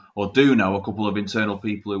know a couple of internal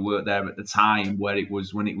people who worked there at the time when it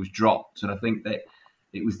was dropped, and I think that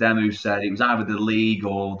it was them who said it was either the league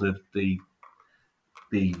or the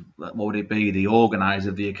what would it be, the organiser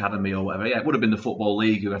of the academy or whatever. Yeah, it would have been the Football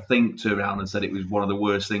League who I think turned around and said it was one of the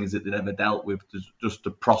worst things that they'd ever dealt with. Just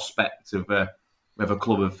the prospect of a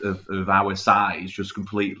club of our size just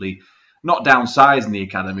completely, not downsizing the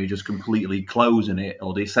academy, just completely closing it,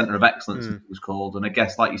 or the Centre of Excellence it was called. And I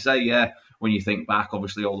guess, like you say, yeah, when you think back,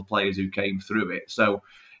 obviously all the players who came through it. So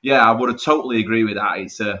yeah, I would have totally agree with that.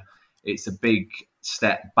 It's a big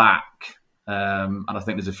step back. And I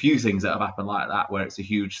think there's a few things that have happened like that where it's a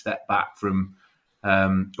huge step back from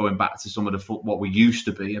going back to some of what we used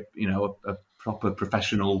to be, a proper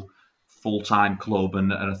professional full-time club,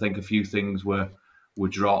 and I think a few things were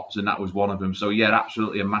dropped, and that was one of them. So yeah,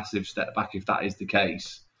 absolutely a massive step back if that is the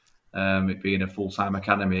case. It being a full-time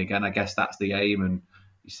academy again, I guess that's the aim, and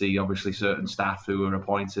you see obviously certain staff who are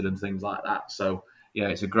appointed and things like that. So yeah,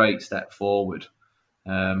 it's a great step forward,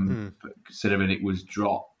 considering it was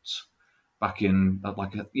dropped. Back in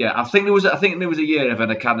I think there was a year of an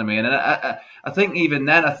academy, and I think even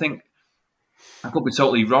then, I think I could be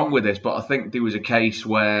totally wrong with this, but I think there was a case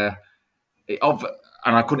where and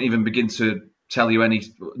I couldn't even begin to tell you any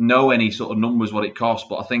sort of numbers what it cost,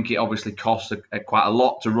 but I think it obviously costs quite a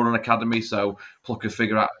lot to run an academy. So pluck a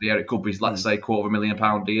figure out of the air, it could be let's say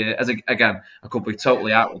 £250,000 a year. Again, I could be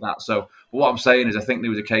totally out with that. So what I'm saying is, I think there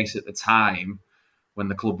was a case at the time when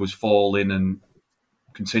the club was falling and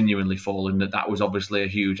continually falling, that was obviously a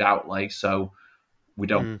huge outlay. So we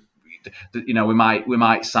don't, we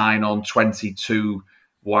might sign on 22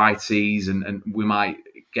 YTs and we might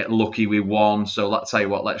get lucky with one. So let's tell you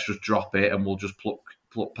what, let's just drop it and we'll just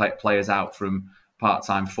pluck players out from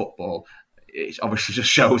part-time football. It obviously just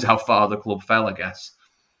shows how far the club fell, I guess.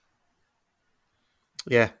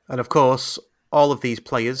 Yeah, and of course, all of these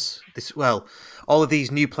players, all of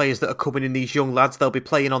these new players that are coming in, these young lads, they'll be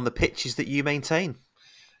playing on the pitches that you maintain.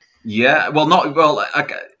 Yeah, not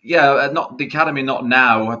the academy, not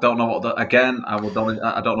now. I don't know what I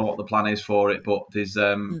don't know what the plan is for it, but there's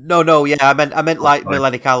No, yeah, I meant like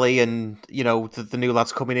Milenic Ali and the new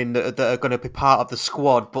lads coming in that are going to be part of the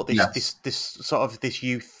squad, but this sort of this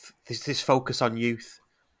youth, this focus on youth.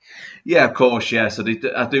 Yeah, of course, yeah. So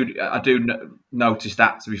I do notice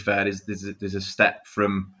that. To be fair, there's a step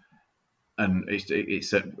from. And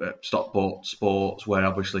it's at Stockport Sports where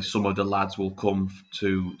obviously some of the lads will come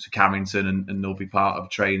to Carrington and they'll be part of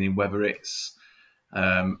training, whether it's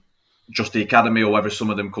just the academy or whether some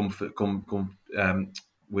of them come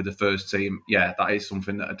with the first team. Yeah, that is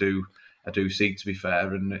something that I do see, to be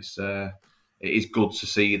fair, and it is good to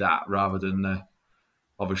see that rather than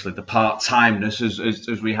obviously the part timeness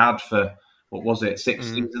as we had for what was it, 6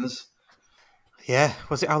 seasons? Yeah,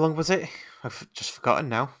 was it? How long was it? I've just forgotten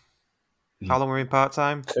now. How long were we in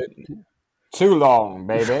part-time? Too long,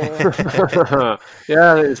 baby.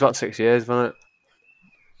 Yeah, it was about 6 years, wasn't it?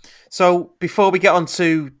 So before we get on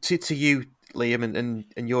to you, Liam,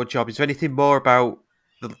 and your job, is there anything more about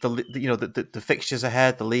the fixtures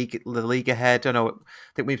ahead, the league ahead? I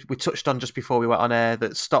think we touched on just before we went on air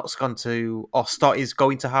that Stott is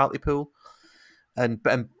going to Hartlepool, and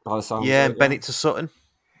Bennett to Sutton.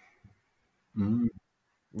 Mm.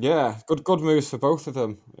 Yeah, good moves for both of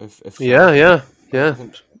them. Yeah.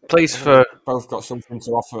 Pleased for both got something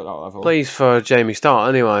to offer at that level. Pleased for Jamie Stott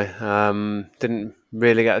anyway. Didn't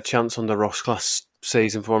really get a chance on the Ross class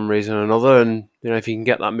season for one reason or another, and if he can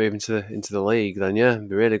get that move into the league, then it'd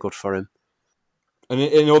be really good for him. And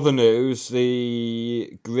in other news,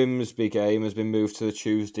 the Grimsby game has been moved to the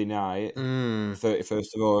Tuesday night,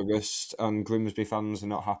 31st of August, and Grimsby fans are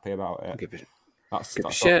not happy about it. That's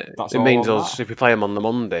it means us, if we play them on the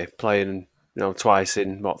Monday, playing twice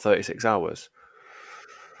in 36 hours.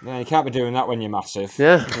 Yeah, you can't be doing that when you're massive.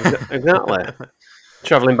 Yeah, exactly.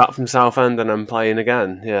 Travelling back from Southend and then playing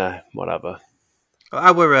again. Yeah, whatever.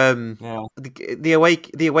 Our the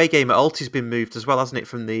away game at Alty's been moved as well, hasn't it?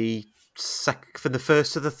 From the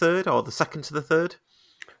first to the third, or the second to the third.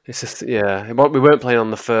 It's just we weren't playing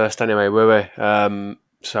on the first anyway, were we?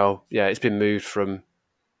 So yeah, it's been moved from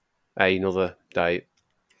another date.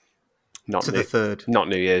 Not to the third. Not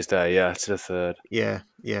New Year's Day, to the third. Yeah.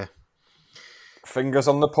 Fingers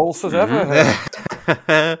on the pulse as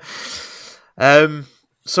ever.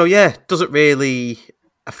 So yeah, doesn't really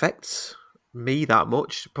affect me that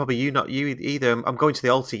much. Probably not you either. I'm going to the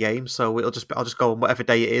Alty game, so I'll just go on whatever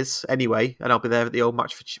day it is anyway, and I'll be there at the old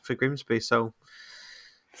match for Grimsby. So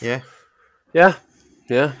yeah.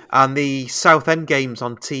 And the Southend games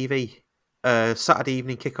on TV. Saturday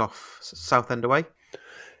evening kickoff, Southend away.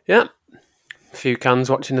 Yeah. A few cans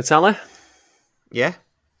watching the telly. Yeah.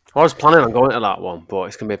 I was planning on going to that one, but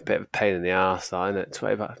it's going to be a bit of a pain in the arse, isn't it?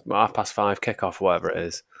 5:30 kickoff, whatever it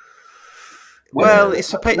is. Well,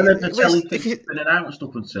 it's a pain. The telly been announced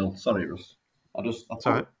up until. Sorry, Russ.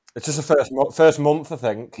 Sorry. It's just the first month, I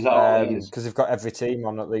think, because they've got every team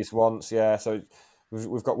on at least once. Yeah, so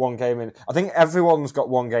we've got one game in. I think everyone's got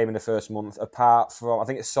one game in the first month, apart from I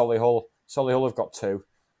think it's Solihull. Solihull have got 2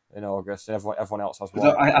 in August, and everyone else has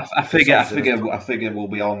 1. I figure we'll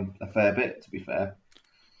be on a fair bit. To be fair,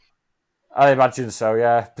 I imagine so.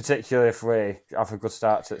 Yeah, particularly if we have a good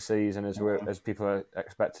start to the season, as people are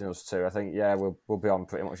expecting us to. I think we'll be on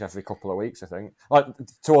pretty much every couple of weeks. I think like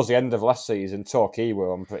towards the end of last season, Torquay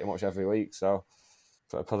were on pretty much every week, so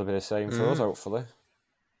it'll probably be the same for us, hopefully.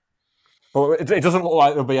 But it doesn't look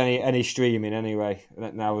like there'll be any streaming anyway.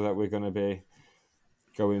 Now that we're going to be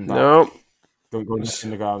going back. No. Going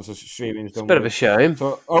in the ground, so streaming's done. It's a bit of a shame.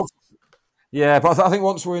 So, but I think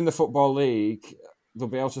once we're in the Football League, they'll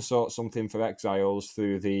be able to sort something for Exiles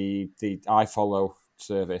through the iFollow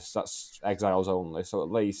service. That's Exiles only. So at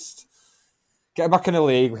least get back in the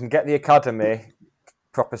league, we can get the academy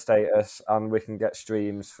proper status, and we can get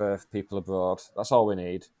streams for people abroad. That's all we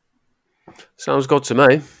need. Sounds good to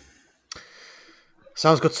me.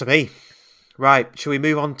 Sounds good to me. Right, shall we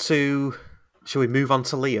move on to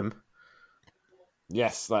Liam?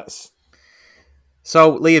 Yes, let's.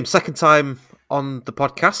 So, Liam, second time on the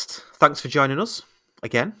podcast. Thanks for joining us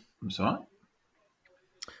again. I'm sorry.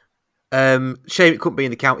 Shame it couldn't be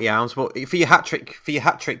in the County Arms, but for your hat trick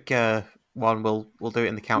one, we'll do it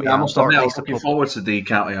in the County Arms. I was looking forward to the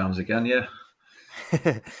County Arms again. Yeah.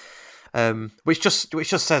 Which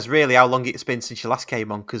just says really how long it's been since you last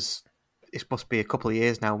came on, because it must be a couple of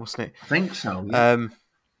years now, mustn't it? I think so. Yeah.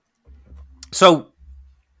 So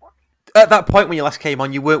at that point when you last came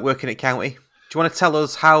on, you weren't working at County. Do you want to tell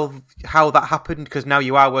us how that happened? Because now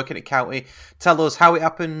you are working at County. Tell us how it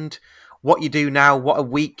happened, what you do now, what a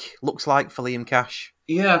week looks like for Liam Cash.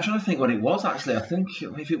 Yeah, I'm trying to think when it was actually. I think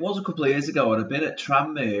if it was a couple of years ago, I'd have been at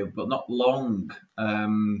Tranmere, but not long.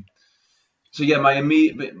 So yeah, my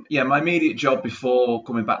immediate job before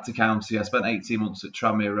coming back to County, I spent 18 months at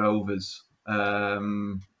Tranmere Rovers,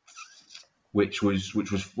 which was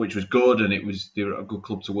good, and they were a good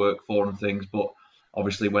club to work for and things. But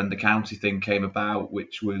obviously, when the County thing came about,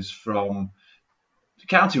 which was from the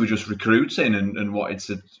County were just recruiting and what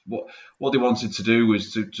they wanted to do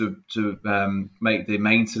was to make the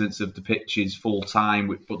maintenance of the pitches full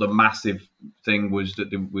time. But the massive thing was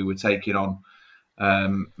that we were taking on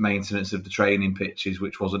maintenance of the training pitches,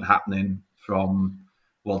 which wasn't happening from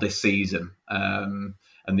this season. And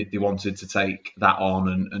they wanted to take that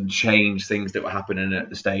on and change things that were happening at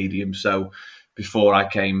the stadium. So before I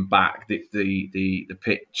came back, the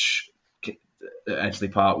pitch at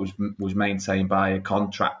Edgeley Park was maintained by a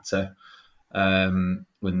contractor when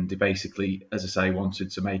they basically, as I say,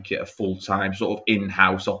 wanted to make it a full-time sort of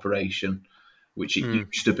in-house operation, which it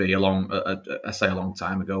used to be a long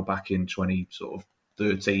time ago, back in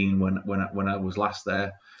 2013 when I was last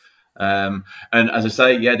there. And as I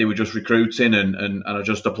say, yeah, they were just recruiting and I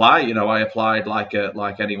just applied. I applied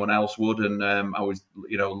like anyone else would, and I was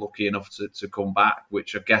lucky enough to come back,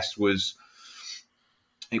 which I guess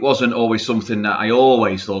it wasn't always something that I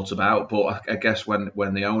always thought about, but I guess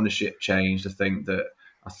when the ownership changed, I think that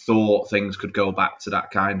I thought things could go back to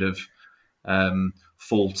that kind of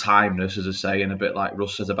full-timeness, as I say, and a bit like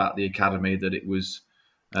Russ says about the academy, that it was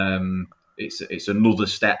it's another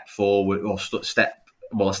step forward or a step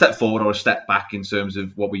forward or a step back in terms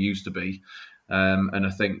of what we used to be. And I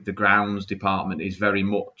think the grounds department is very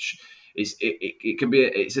much it's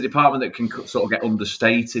a department that can sort of get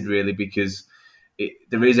understated, really, because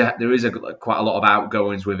there is quite a lot of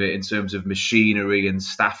outgoings with it in terms of machinery and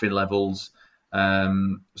staffing levels.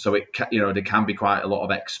 So there can be quite a lot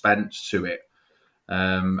of expense to it.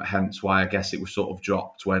 Hence why I guess it was sort of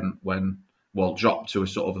dropped dropped to a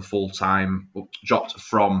sort of a full-time, dropped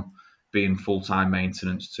from being full-time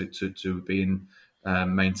maintenance to being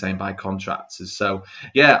maintained by contractors. So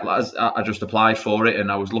yeah, I just applied for it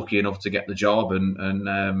and I was lucky enough to get the job,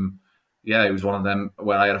 and yeah, it was one of them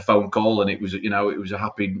where I had a phone call and it was a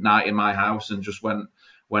happy night in my house, and just went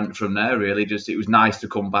from there, really. Just, it was nice to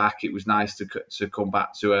come back. It was nice to come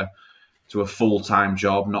back to a full-time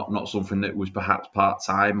job, not something that was perhaps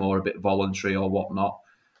part-time or a bit voluntary or whatnot.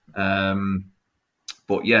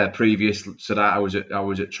 But yeah, previous to that, I was at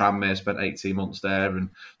Tranmere, spent 18 months there and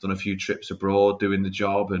done a few trips abroad doing the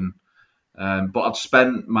job. And but I'd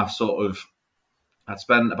spent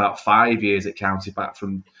about 5 years at County back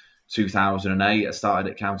from 2008. I started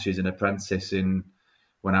at County as an apprentice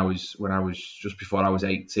when I was just before I was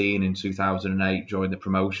 18 in 2008 during the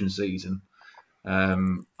promotion season.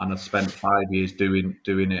 And I'd spent 5 years doing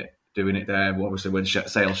it there. Obviously, when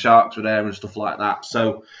Sale Sharks were there and stuff like that.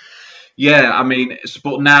 So yeah, I mean,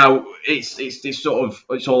 but now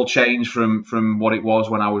it's all changed from what it was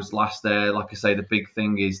when I was last there. Like I say, the big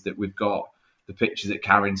thing is that we've got the pitches at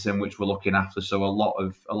Carrington, which we're looking after. So a lot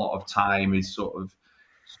of time is sort of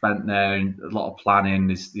spent there, and a lot of planning.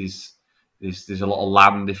 There's a lot of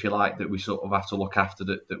land, if you like, that we sort of have to look after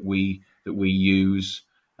that we use.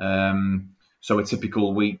 So a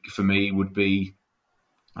typical week for me would be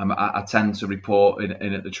I tend to report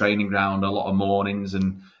in at the training ground a lot of mornings,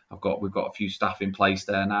 and we've got a few staff in place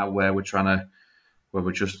there now where we're just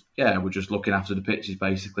looking after the pitches.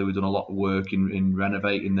 Basically, we've done a lot of work in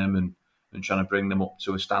renovating them and trying to bring them up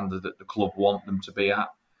to a standard that the club want them to be at.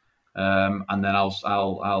 And then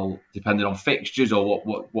I'll depending on fixtures or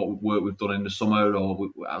what work we've done in the summer, or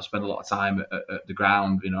I'll spend a lot of time at the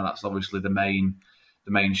ground. That's obviously the main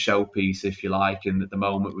showpiece, if you like. And at the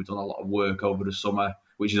moment, we've done a lot of work over the summer,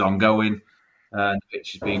 which is ongoing. The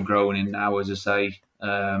pitch is being grown in now, as I say,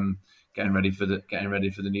 getting ready for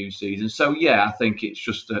the new season. So yeah, I think it's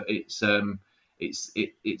just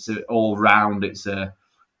it's all round.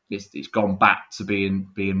 It's gone back to being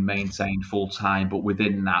maintained full time, but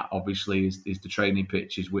within that, obviously, is the training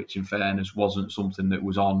pitches, which, in fairness, wasn't something that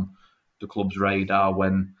was on the club's radar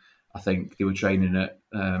when I think they were training at.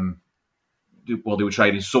 They were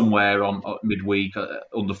training somewhere on midweek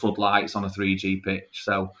under floodlights on a 3G pitch.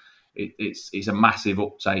 So it's a massive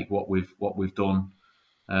uptake what we've done,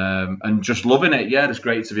 and just loving it. Yeah, it's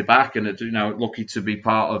great to be back, and lucky to be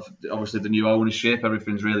part of obviously the new ownership.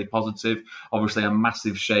 Everything's really positive. Obviously, a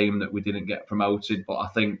massive shame that we didn't get promoted, but I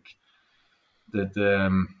think that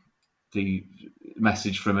the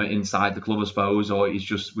message from inside the club, I suppose, or it's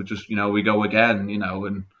just we go again,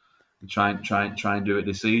 and and try and do it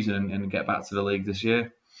this season and get back to the league this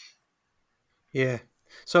year. Yeah.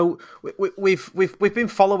 So we've been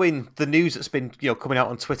following the news that's been coming out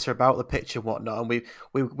on Twitter about the pitch and whatnot, and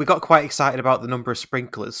we got quite excited about the number of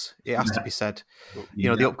sprinklers. It has to be said,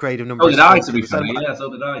 the upgrade of number. So did I, to be fair. Yeah,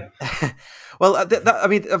 so did I. Well,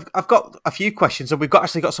 I've got a few questions, and we've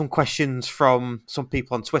actually got some questions from some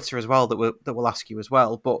people on Twitter as well that we'll ask you as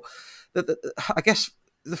well. But I guess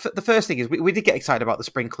the first thing is we did get excited about the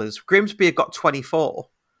sprinklers. Grimsby have got 24,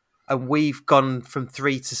 and we've gone from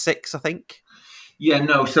 3 to 6, I think. Yeah,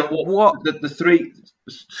 no. So what the 3?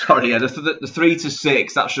 Sorry, yeah, the 3 to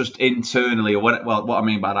 6. That's just internally, or what I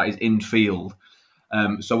mean by that is in field.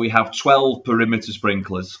 So we have 12 perimeter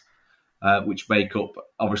sprinklers, which make up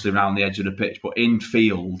obviously around the edge of the pitch. But in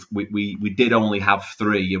field, we did only have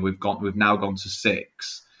 3, and we've now gone to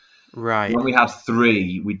 6. Right. When we had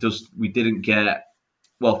 3, we didn't get.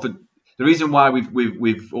 Well, for the reason why we've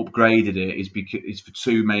upgraded it is for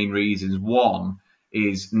 2 main reasons. One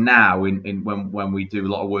is now when we do a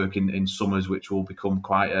lot of work in summers, which will become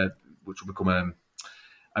a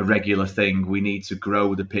regular thing. We need to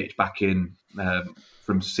grow the pitch back in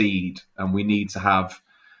from seed, and we need to have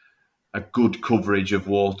a good coverage of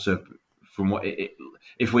water from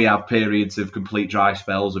if we have periods of complete dry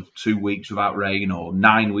spells of 2 weeks without rain or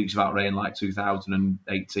 9 weeks without rain, like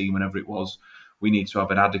 2018, whenever it was. We need to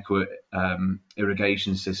have an adequate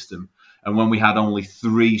irrigation system. And when we had only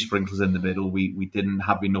 3 sprinklers in the middle, we didn't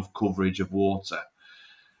have enough coverage of water.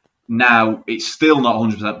 Now, it's still not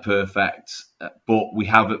 100% perfect, but we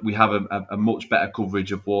have a much better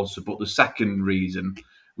coverage of water. But the second reason,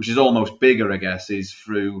 which is almost bigger, I guess, is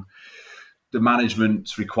through the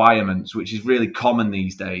management's requirements, which is really common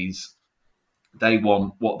these days. They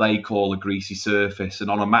want what they call a greasy surface.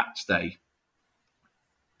 And on a match day,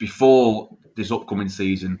 before this upcoming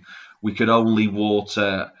season, we could only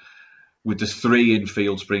water, with the 3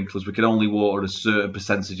 infield sprinklers, we could only water a certain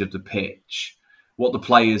percentage of the pitch. What the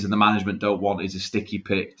players and the management don't want is a sticky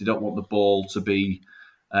pitch. They don't want the ball to be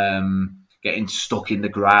getting stuck in the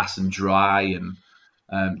grass and dry. And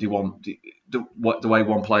they want the way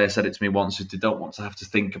one player said it to me once is they don't want to have to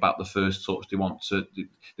think about the first touch. They want the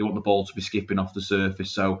ball to be skipping off the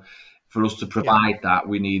surface. So for us to provide that,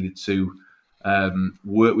 we needed to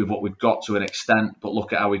work with what we've got to an extent, but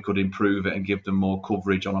look at how we could improve it and give them more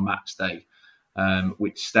coverage on a match day,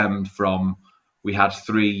 which stemmed from we had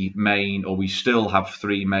 3 main, or we still have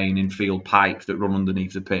 3 main infield pipes that run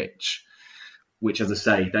underneath the pitch, which, as I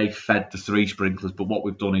say, they fed the 3 sprinklers. But what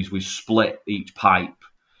we've done is we've split each pipe,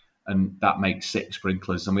 and that makes 6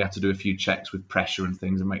 sprinklers. And we had to do a few checks with pressure and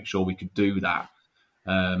things and make sure we could do that,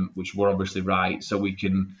 which were obviously right. So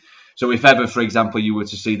if ever, for example, you were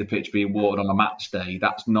to see the pitch being watered on a match day,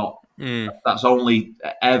 that's only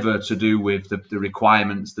ever to do with the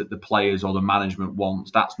requirements that the players or the management wants.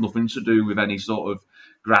 That's nothing to do with any sort of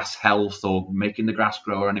grass health or making the grass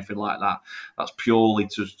grow or anything like that. That's purely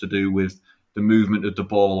just to do with the movement of the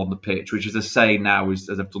ball on the pitch, which, as I say now, as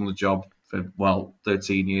I've done the job for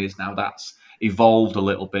 13 years now, that's evolved a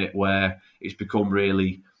little bit where it's become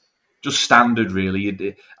really just standard.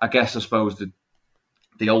 Really, I suppose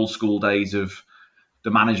the old school days of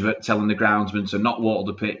the management telling the groundsman to not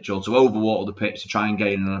water the pitch or to overwater the pitch to try and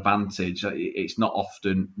gain an advantage. It's not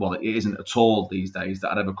often, it isn't at all these days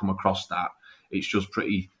that I'd ever come across that. It's just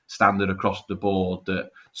pretty standard across the board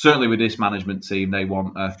that certainly with this management team, they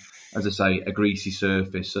want, as I say, a greasy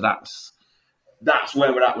surface. So that's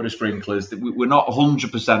where we're at with the sprinklers. We're not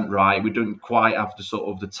 100% right. We don't quite have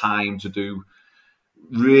the time to do.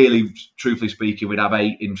 Really, truthfully speaking, we'd have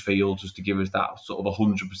 8 in field just to give us that sort of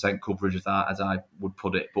 100% coverage of that, as I would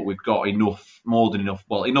put it. But we've got enough enough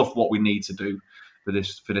what we need to do for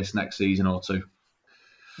this next season or 2.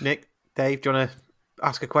 Nick, Dave, do you want to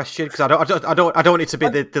ask a question? Because I don't want it to be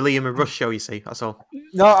the Liam and Rush show. You see, that's all.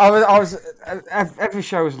 No, I was every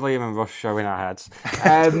show is Liam and Rush show in our heads.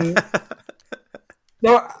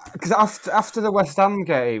 No, because after the West Ham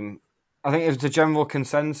game, I think it was the general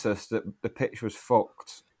consensus that the pitch was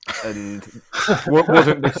fucked and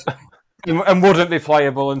wouldn't be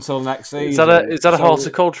playable until next season. Is that a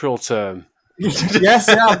horticultural term? Yes,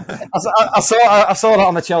 yeah. I saw that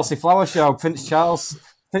on the Chelsea Flower Show. Prince Charles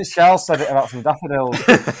said it about some daffodils.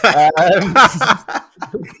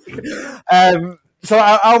 So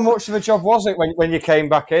how much of a job was it when you came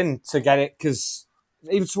back in to get it? Because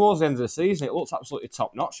even towards the end of the season, it looked absolutely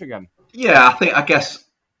top notch again. Yeah, I guess.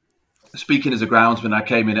 Speaking as a groundsman, I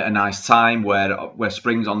came in at a nice time where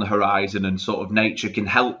spring's on the horizon and sort of nature can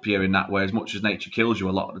help you in that way. As much as nature kills you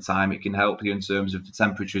a lot of the time, it can help you in terms of the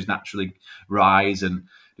temperatures naturally rise and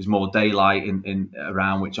there's more daylight in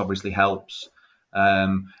around, which obviously helps.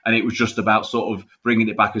 And it was just about sort of bringing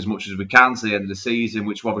it back as much as we can to the end of the season,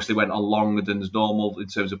 which obviously went on longer than is normal in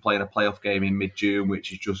terms of playing a playoff game in mid-June,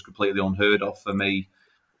 which is just completely unheard of for me.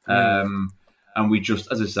 And we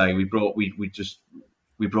just, as I say, we brought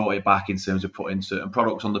it back in terms of putting certain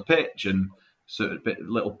products on the pitch and certain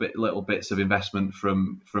little bits of investment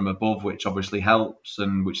from above, which obviously helps,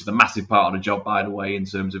 and which is a massive part of the job, by the way, in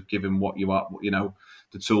terms of giving what you are,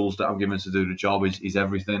 the tools that I'm given to do the job is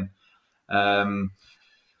everything. But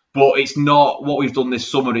it's not what we've done this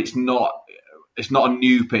summer. It's not a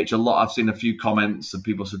new pitch. I've seen a few comments and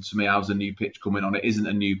people said to me, "How's the new pitch coming on?" It isn't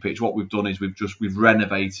a new pitch. What we've done is we've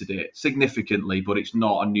renovated it significantly, but it's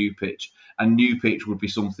not a new pitch. A new pitch would be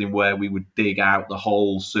something where we would dig out the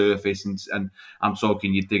whole surface, and I'm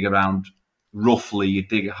talking you dig around roughly, you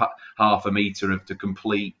dig half a metre of the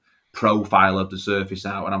complete profile of the surface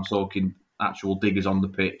out, and I'm talking actual diggers on the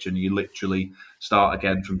pitch, and you literally start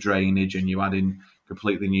again from drainage and you add in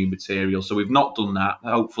completely new material. So we've not done that.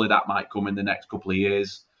 Hopefully that might come in the next couple of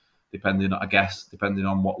years, depending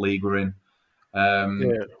on what league we're in.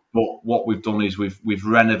 But what we've done is we've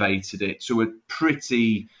renovated it to a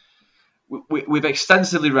pretty. We've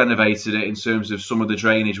extensively renovated it in terms of some of the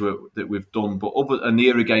drainage work that we've done, and the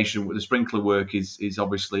irrigation, the sprinkler work is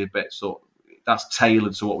obviously a bit that's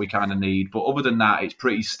tailored to what we kind of need. But other than that, it's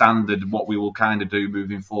pretty standard what we will kind of do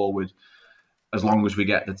moving forward, as long as we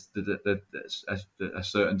get a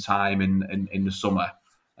certain time in the summer.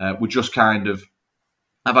 We just kind of,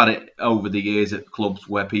 I've had it over the years at clubs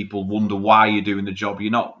where people wonder why you're doing the job. You're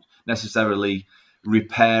not necessarily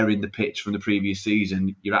repairing the pitch from the previous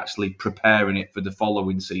season. You're actually preparing it for the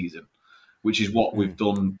following season, which is what we've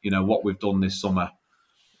done. What we've done this summer.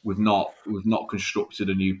 We've not constructed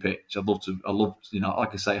a new pitch. I'd love,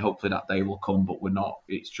 like I say, hopefully that day will come, but we're not.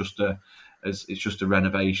 It's just a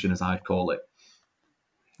renovation, as I'd call it.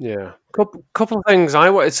 Yeah, couple of things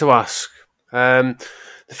I wanted to ask. The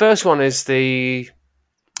first one is the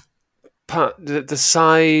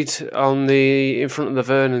side in front of the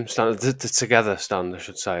Vernon stand, the Together stand, I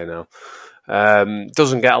should say now,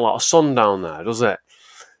 doesn't get a lot of sun down there, does it?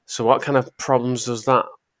 So what kind of problems does that?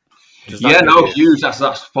 Huge.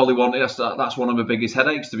 That's probably one. That's one of my biggest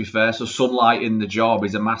headaches, to be fair. So sunlight in the job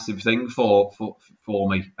is a massive thing for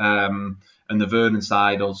me. And the Vernon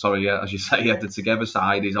side, as you say, the Together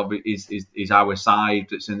side is our side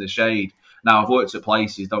that's in the shade. Now, I've worked at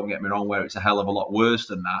places, don't get me wrong, where it's a hell of a lot worse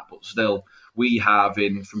than that, but still, we have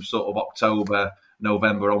from sort of October,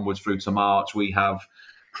 November onwards through to March, we have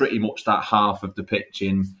pretty much that half of the pitch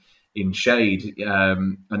in shade,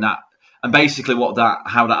 and basically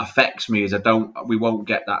how that affects me is we won't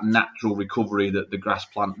get that natural recovery that the grass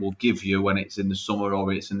plant will give you when it's in the summer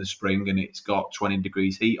or it's in the spring and it's got 20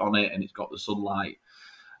 degrees heat on it and it's got the sunlight.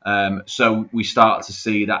 So we start to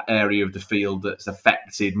see that area of the field that's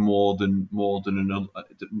affected more than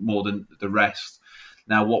the rest.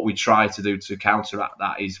 Now, what we try to do to counteract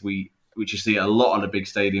that is which you see at a lot of the big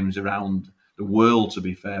stadiums around the world, to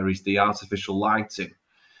be fair, is the artificial lighting,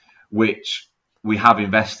 which we have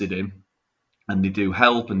invested in, and they do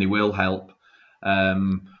help and they will help.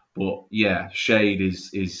 But yeah, shade is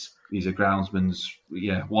a groundsman's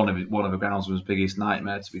one of a groundsman's biggest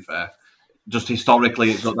nightmare, to be fair. Just historically,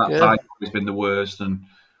 it's always been the worst, and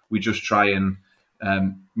we just try and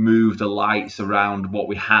move the lights around what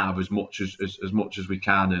we have as much as we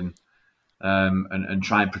can, and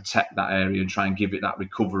try and protect that area and try and give it that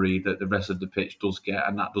recovery that the rest of the pitch does get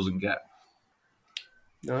and that doesn't get.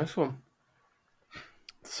 Nice one.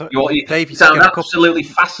 So, Dave, you sound absolutely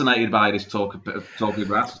fascinated by this talking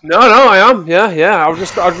grass. No, I am. Yeah. I was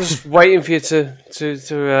just waiting for you to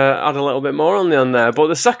add a little bit more on there. But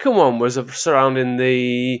the second one was surrounding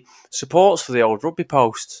the supports for the old rugby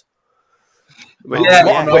post, which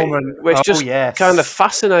kind of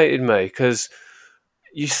fascinated me, because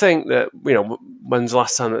you think that, when's the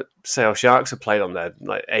last time that Sale Sharks have played on there?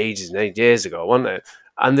 Like ages and 8 years ago, wasn't it?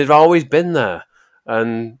 And they've always been there,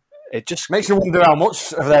 and it just makes you wonder how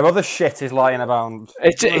much of their other shit is lying about.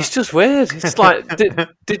 It's just weird. It's like,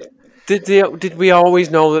 did we always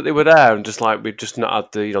know that they were there, and just like we've just not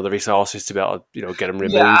had the resources to be able to get them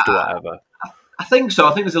removed or whatever? I think so.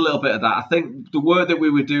 I think there's a little bit of that. I think the work that we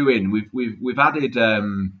were doing, we've added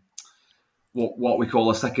what we call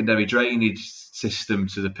a secondary drainage system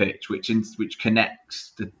to the pitch, which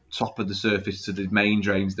connects the top of the surface to the main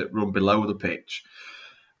drains that run below the pitch.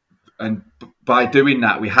 And by doing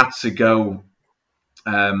that, we had to go.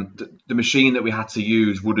 The machine that we had to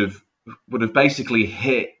use would have basically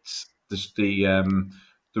hit the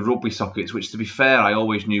rugby sockets, which, to be fair, I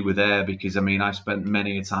always knew were there, because I spent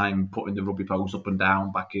many a time putting the rugby posts up and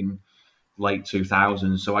down back in late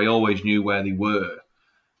 2000s, so I always knew where they were.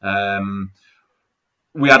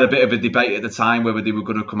 We had a bit of a debate at the time whether they were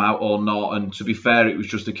going to come out or not, and to be fair, it was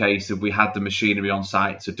just a case of we had the machinery on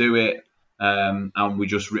site to do it, and we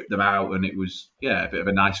just ripped them out, and it was a bit of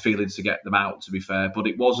a nice feeling to get them out, to be fair, but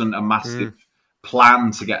it wasn't a massive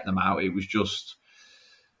plan to get them out. It was just,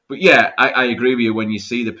 but yeah, I agree with you. When you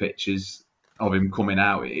see the pictures of him coming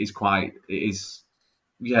out, it's quite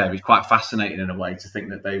fascinating in a way to think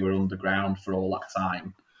that they were underground for all that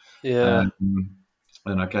time. Yeah.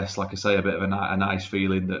 And I guess, like I say, a bit of a nice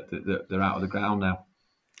feeling that they're out of the ground now.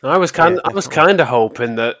 I was kind of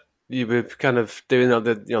hoping that you were kind of doing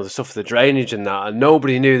the stuff for the drainage and that, and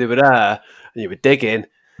nobody knew they were there, and you were digging,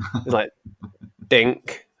 like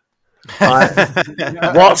dink. Like,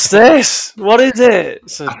 what's this? What is it?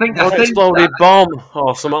 It's an exploded bomb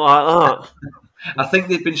or something like that. I think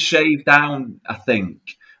they've been shaved down,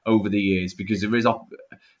 over the years, because there is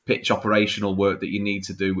pitch operational work that you need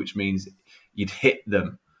to do, which means you'd hit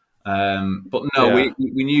them. But no, we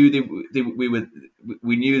knew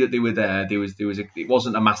we knew that they were there. It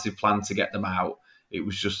wasn't a massive plan to get them out. It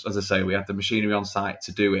was just, as I say, we had the machinery on site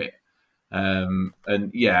to do it. And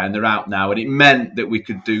they're out now, and it meant that we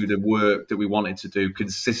could do the work that we wanted to do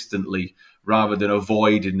consistently rather than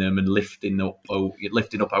avoiding them and lifting up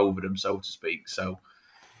over them, so to speak. So,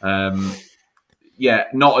 not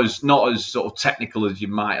as sort of technical as you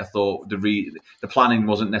might have thought. The planning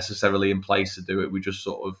wasn't necessarily in place to do it. We just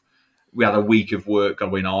we had a week of work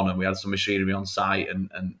going on, and we had some machinery on site, and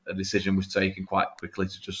a decision was taken quite quickly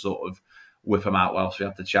to just sort of whip them out whilst we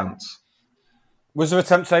had the chance. Was there a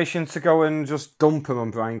temptation to go and just dump him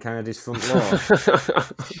on Brian Kennedy's front lawn?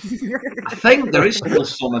 I think there is still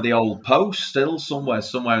some of the old posts, still somewhere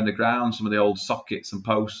in the ground, some of the old sockets and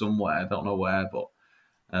posts somewhere. I don't know where, but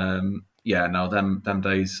them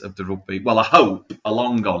days of the rugby, well, I hope, are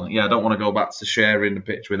long gone. Yeah, I don't want to go back to sharing the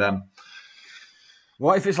pitch with them.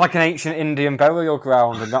 What if it's like an ancient Indian burial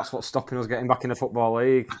ground, and that's what's stopping us getting back in the Football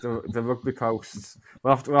League? The rugby posts.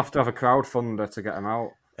 We'll have to have a crowdfunder to get them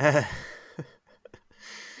out.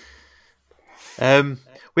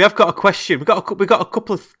 We have got a question. We've got a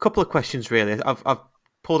couple of questions really. I've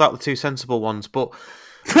pulled out the two sensible ones, but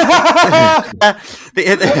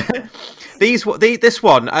this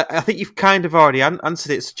one I think you've kind of already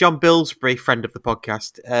answered it. It's John Billsbury, friend of the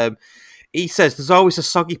podcast. He says there's always a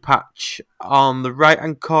soggy patch on the right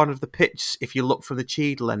hand corner of the pitch if you look from the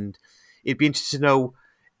Cheadle end. It'd be interesting to know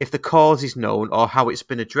if the cause is known or how it's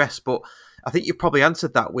been addressed. But I think you've probably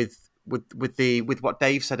answered that with what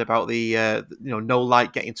Dave said about the no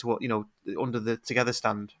light getting to under the together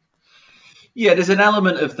stand. Yeah, there's an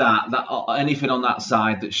element of that anything on that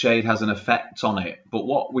side that shade has an effect on it. But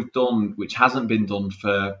what we've done, which hasn't been done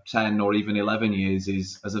for 10 or even 11 years,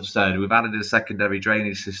 is, as I've said, we've added a secondary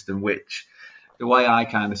drainage system, which the way I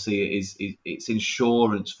kind of see it is it's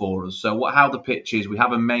insurance for us. So how the pitch is, we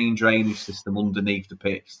have a main drainage system underneath the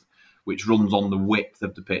pitch, which runs on the width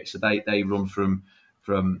of the pitch. So they run from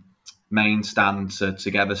main stand to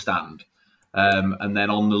together stand. And then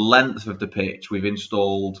on the length of the pitch, we've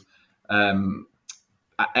installed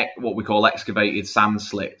what we call excavated sand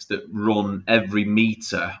slits that run every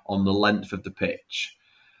metre on the length of the pitch.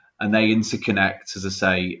 And they interconnect, as I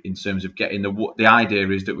say, in terms of getting the idea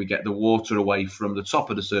is that we get the water away from the top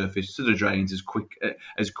of the surface to the drains as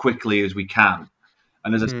quickly as we can.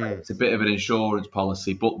 And as I say, it's a bit of an insurance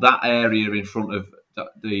policy. But that area in front of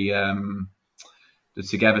the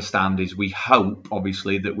together stand is, we hope,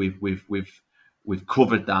 obviously, that we've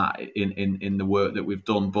covered that in the work that we've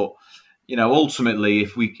done. But ultimately,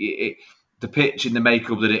 if the pitch in the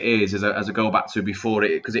makeup that it is, as I go back to before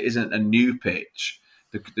it, because it isn't a new pitch,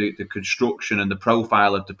 the construction and the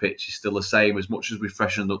profile of the pitch is still the same. As much as we've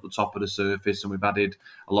freshened up the top of the surface and we've added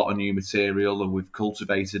a lot of new material and we've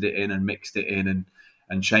cultivated it in and mixed it in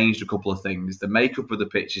and changed a couple of things, the makeup of the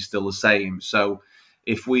pitch is still the same. So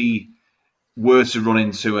if we were to run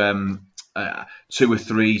into 2 or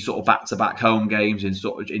 3 sort of back-to-back home games in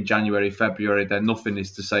January, February, then nothing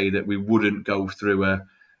is to say that we wouldn't go through a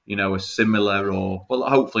similar, or, well,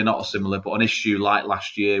 hopefully not a similar, but an issue like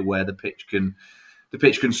last year where the pitch can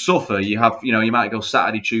suffer. You have, you might go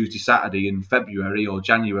Saturday, Tuesday, Saturday in February or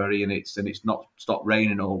January, and it's not stopped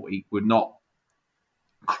raining all week. We're not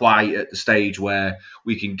quite at the stage where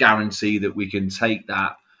we can guarantee that we can take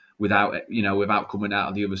that without coming out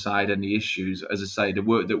of the other side any issues. As I say, the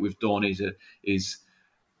work that we've done is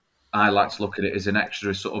I like to look at it as an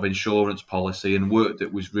extra sort of insurance policy and work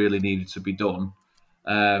that was really needed to be done.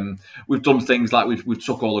 We've done things like we've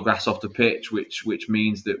took all the grass off the pitch, which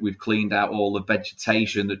means that we've cleaned out all the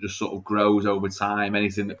vegetation that just sort of grows over time.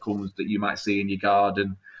 Anything that comes that you might see in your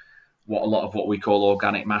garden, a lot of what we call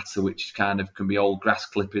organic matter, which kind of can be old grass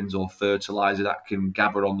clippings or fertiliser that can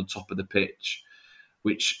gather on the top of the pitch,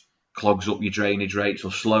 which clogs up your drainage rates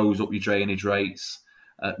or slows up your drainage rates.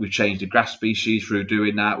 We've changed the grass species through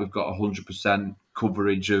doing that. We've got 100%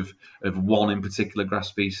 coverage of one in particular grass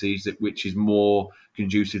species, which is more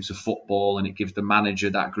conducive to football, and it gives the manager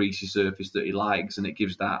that greasy surface that he likes, and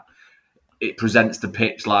it presents the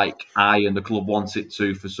pitch like I and the club want it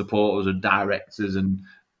to for supporters and directors and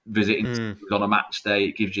visiting teams on a match day.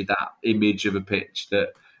 It gives you that image of a pitch that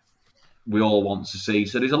we all want to see.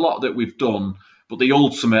 So there's a lot that we've done. But the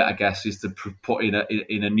ultimate, I guess, is to put in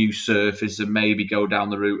a new surface and maybe go down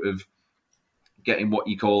the route of getting what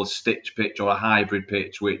you call a stitch pitch or a hybrid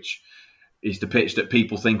pitch, which is the pitch that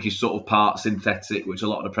people think is sort of part synthetic, which a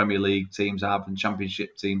lot of the Premier League teams have and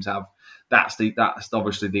Championship teams have. That's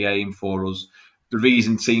obviously the aim for us. The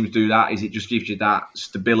reason teams do that is it just gives you that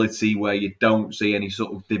stability where you don't see any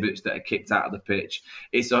sort of divots that are kicked out of the pitch.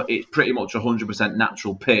 It's pretty much 100%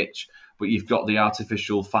 natural pitch, but you've got the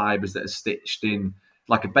artificial fibres that are stitched in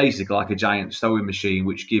basically like a giant sewing machine,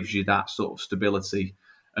 which gives you that sort of stability.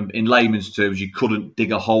 And in layman's terms, you couldn't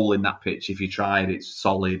dig a hole in that pitch if you tried. It's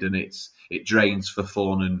solid and it drains for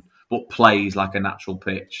fun but plays like a natural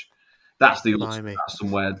pitch. That's that's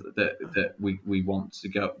somewhere that we want to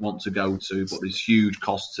go to, but there's huge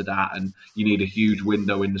costs to that, and you need a huge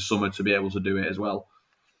window in the summer to be able to do it as well.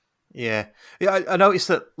 Yeah. I noticed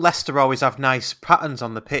that Leicester always have nice patterns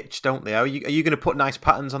on the pitch, don't they? Are you going to put nice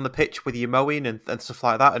patterns on the pitch with your mowing and stuff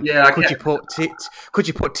like that? And could you put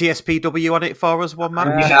TSPW on it for us one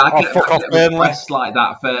match? Yeah, I get requests like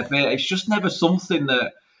that fair bit. It's just never something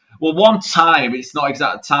that. Well, one time, it's not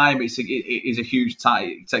exact time. It is a huge time.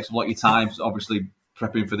 It takes a lot of your time, obviously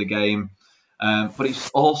prepping for the game. But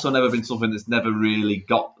it's also never been something that's never really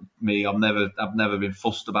got me. I've never been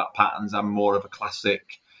fussed about patterns. I'm more of a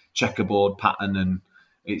classic checkerboard pattern, and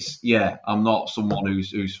I'm not someone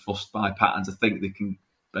who's fussed by patterns. I think they can,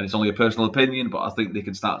 and it's only a personal opinion, but I think they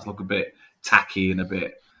can start to look a bit tacky and a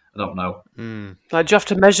bit. I don't know. Like, do you have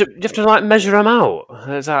to measure? Do you have to measure them out?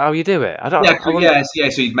 Is that how you do it? I don't. Yeah.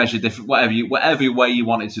 So you'd measure different, whatever way you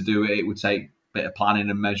wanted to do it. It would take a bit of planning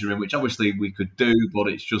and measuring, which obviously we could do, but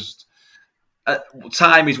it's just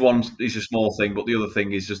time is a small thing, but the other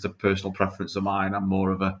thing is just a personal preference of mine. I'm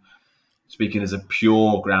more of speaking as a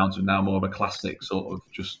pure groundsman now, more of a classic sort of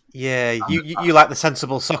just. Yeah, you like the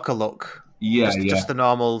sensible soccer look. Just the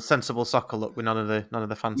normal sensible soccer look with none of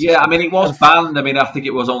the fancy. Yeah, stuff. I mean it was banned. I mean I think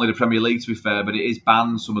it was only the Premier League to be fair, but it is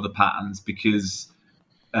banned some of the patterns because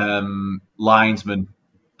linesmen,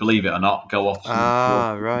 believe it or not, go off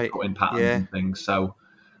cutting patterns and things. So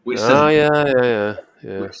which says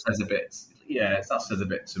a bit. Yeah, that says a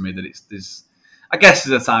bit to me that there's. I guess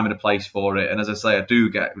there's a time and a place for it, and as I say, I do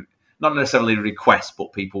get not necessarily requests,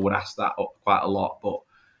 but people would ask that up quite a lot, but.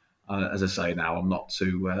 As I say now, I'm not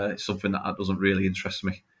too. It's something that doesn't really interest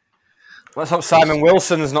me. Let's hope Simon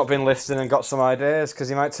Wilson has not been listening and got some ideas, because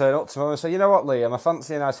he might turn up tomorrow and say, "You know what, Liam? I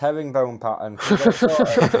fancy a nice herringbone pattern."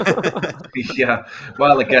 Yeah,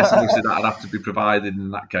 well, I guess obviously that'd have to be provided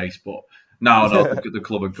in that case. But no, the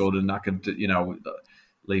club are good, and I can,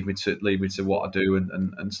 leave me to what I do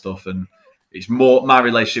and stuff. And it's more my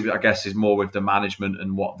relationship, I guess, is more with the management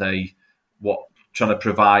and what trying to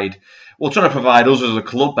provide us as a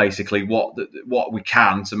club basically what we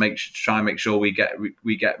can to try and make sure we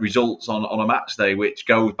get results on a match day, which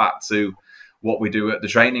goes back to what we do at the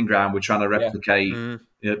training ground. We're trying to replicate.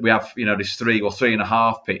 We have there's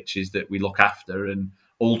 3.5 pitches that we look after, and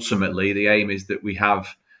ultimately the aim is that we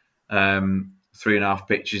have 3.5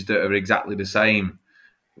 pitches that are exactly the same.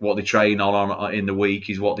 What they train on in the week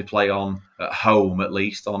is what they play on at home, at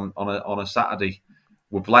least on a Saturday.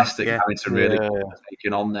 We're blessed at having to really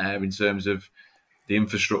taking on there in terms of the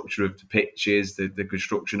infrastructure of the pitches, the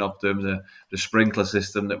construction of them, the sprinkler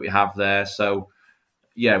system that we have there. So,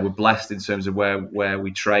 we're blessed in terms of where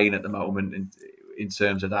we train at the moment in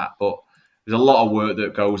terms of that. But there's a lot of work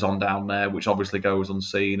that goes on down there, which obviously goes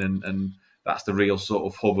unseen, and that's the real sort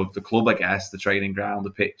of hub of the club, I guess, the training ground,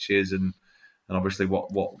 the pitches, and obviously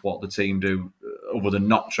what the team do other than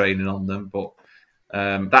not training on them. But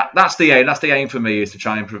that's the aim. That's the aim for me, is to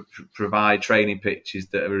try and provide training pitches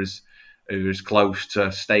that are as close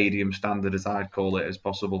to stadium standard, as I'd call it, as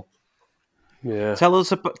possible. Yeah. Tell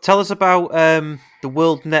us about the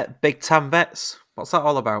WorldNet Big Tam Vets. What's that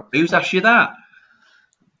all about? Who's asked you that?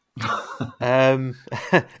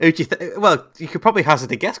 Who do you well, you could probably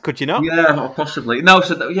hazard a guess, could you not? Yeah, possibly. No,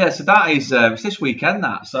 so that is it's this weekend.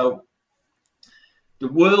 So the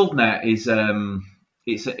WorldNet is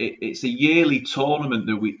it's a yearly tournament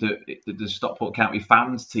that the Stockport County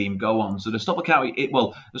fans team go on. So the Stockport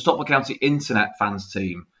County Internet fans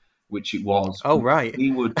team, which it was. Oh, right.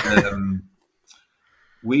 We would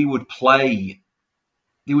play.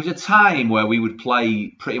 There was a time where we would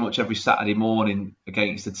play pretty much every Saturday morning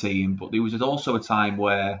against the team, but there was also a time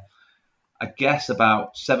where I guess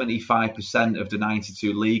about 75% of the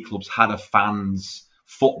 92 league clubs had a fans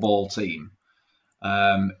football team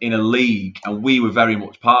in a league, and we were very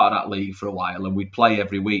much part of that league for a while, and we'd play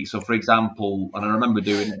every week. So, for example, and I remember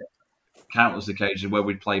doing it countless occasions where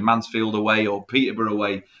we'd play Mansfield away or Peterborough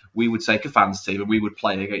away, we would take a fans team and we would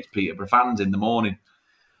play against Peterborough fans in the morning.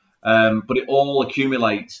 But it all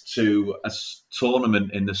accumulates to a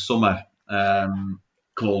tournament in the summer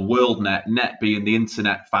called WorldNet, net being the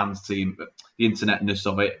internet fans team, the internetness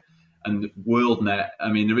of it, and WorldNet.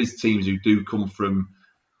 I mean, there is teams who do come from,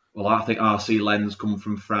 well, I think RC Lens come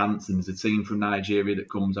from France, and there's a team from Nigeria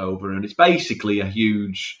that comes over, and it's basically a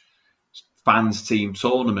huge fans team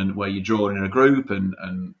tournament where you draw in a group and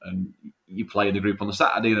you play the group on the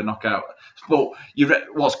Saturday, the knockout. But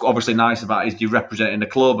what's obviously nice about it is you're representing the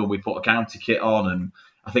club, and we put a county kit on. And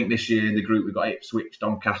I think this year in the group we've got Ipswich,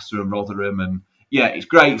 Doncaster, and Rotherham. And yeah, it's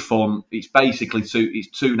great fun. It's basically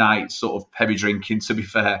two nights sort of heavy drinking, to be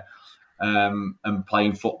fair, and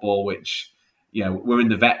playing football. Which we're in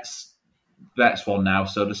the vets one now,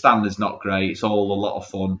 so the standard's not great. It's all a lot of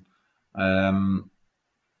fun.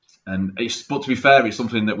 But to be fair, it's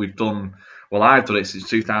something that we've done. Well, I've done it since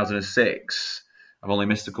 2006. I've only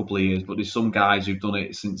missed a couple of years, but there's some guys who've done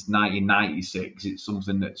it since 1996. It's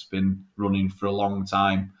something that's been running for a long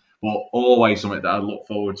time, but always something that I look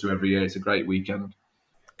forward to every year. It's a great weekend.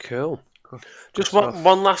 Cool. Just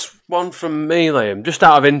one last one from me, Liam. Just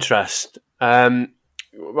out of interest,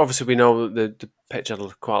 obviously we know that the pitch had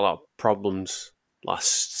quite a lot of problems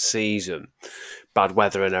last season, bad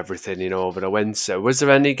weather and everything, over the winter. Was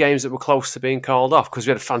there any games that were close to being called off? Because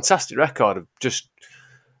we had a fantastic record of just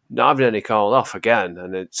not having any called off again,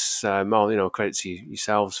 and it's credit to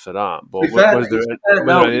yourselves for that. But was there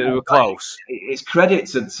any that were close? It's credit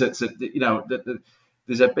to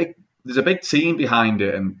there's a big team behind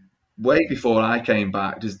it, and way before I came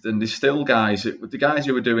back, there's still guys, the guys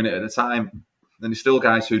who were doing it at the time, and there's still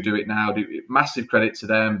guys who do it now. Massive credit to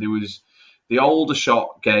them. There was the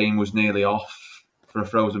Aldershot game was nearly off for a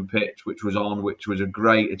frozen pitch, which was a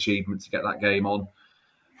great achievement to get that game on.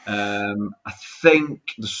 I think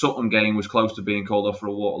the Sutton game was close to being called off for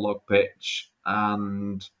a waterlogged pitch,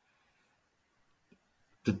 and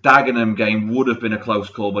the Dagenham game would have been a close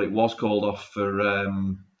call, but it was called off for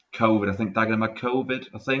COVID. I think Dagenham had COVID,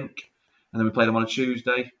 and then we played them on a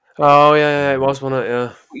Tuesday. Oh yeah, it was, wasn't it?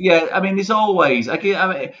 Yeah. Yeah, I mean, there's always.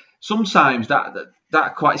 Sometimes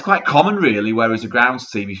it's quite common, really. Whereas a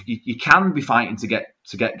grounds team, you can be fighting to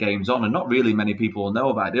get games on, and not really many people will know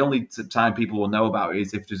about it. The only time people will know about it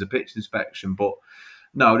is if there's a pitch inspection. But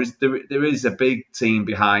no, there is a big team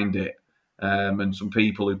behind it, and some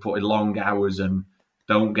people who put in long hours and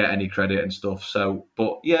don't get any credit and stuff. So,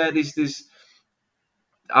 but yeah, there's.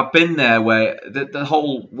 I've been there where the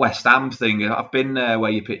whole West Ham thing. I've been there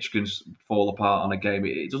where your pitch can fall apart on a game.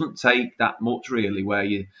 It doesn't take that much, really. Where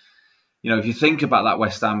if you think about that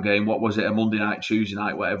West Ham game, what was it? A Monday night, Tuesday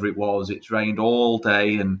night, whatever it was. It's rained all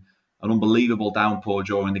day and an unbelievable downpour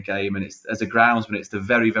during the game. And it's, as a groundsman, it's the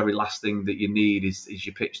very, very last thing that you need is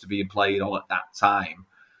your pitch to be played on at that time,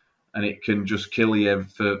 and it can just kill you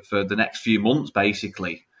for the next few months,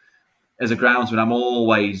 basically. As a groundsman, I'm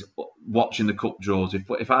always watching the cup draws.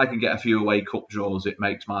 If I can get a few away cup draws, it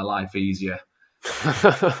makes my life easier.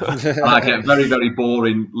 I get very, very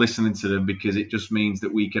boring listening to them because it just means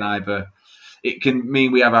that we can either have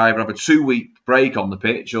a 2-week break on the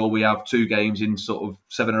pitch, or we have 2 games in sort of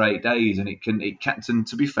 7 or 8 days, and it can. And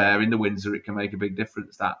to be fair, in the winter, it can make a big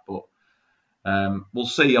difference. But we'll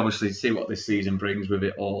see. Obviously, see what this season brings with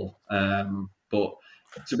it all. But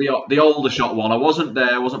to be the Aldershot one, I wasn't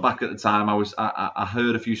there. I wasn't back at the time. I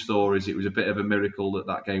heard a few stories. It was a bit of a miracle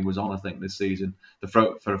that game was on, I think, this season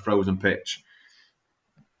for a frozen pitch.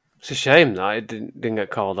 It's a shame that it didn't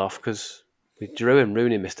get called off because we drew and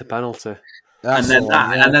Rooney missed a penalty. And then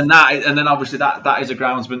obviously that is a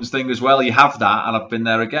groundsman's thing as well. You have that, and I've been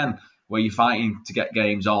there again, where you're fighting to get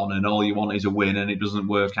games on, and all you want is a win, and it doesn't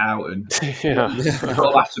work out, and you have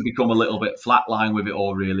to become a little bit flatline with it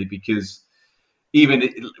all, really, because even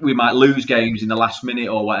we might lose games in the last minute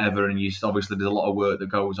or whatever, and obviously there's a lot of work that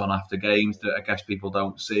goes on after games that I guess people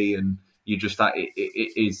don't see, and you just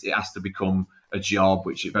it has to become a job,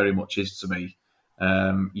 which it very much is to me.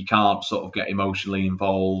 You can't sort of get emotionally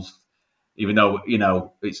involved. even though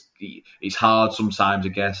it's hard sometimes. I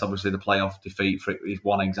guess obviously the playoff defeat for it is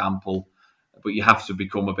one example, but you have to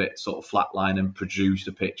become a bit sort of flatline and produce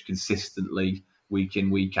the pitch consistently week in,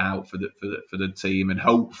 week out for the team, and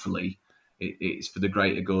hopefully it's for the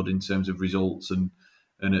greater good in terms of results and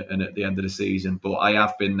at the end of the season. But I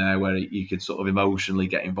have been there where you could sort of emotionally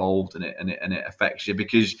get involved in it, and it affects you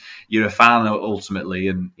because you're a fan ultimately,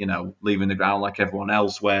 and leaving the ground like everyone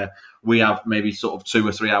else, where we have maybe sort of 2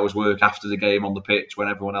 or 3 hours work after the game on the pitch when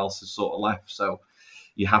everyone else has sort of left. So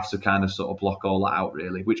you have to kind of sort of block all that out,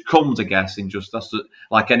 really, which comes, I guess, in just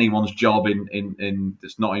like anyone's job in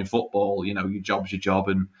that's not in football. Your job's your job,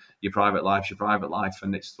 and your private life's your private life,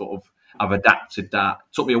 and it's sort of, I've adapted that.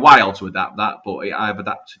 It took me a while to adapt that, but I've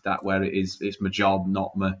adapted that where it's my job,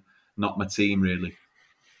 not my team, really.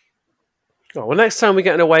 Oh, well, next time we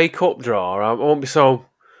get an away cup draw, I won't be so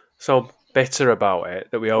bitter about it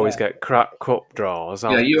that we always get crap cup draws.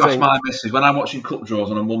 You ask my missus. When I'm watching cup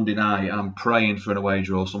draws on a Monday night, I'm praying for an away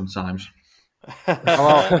draw sometimes. Not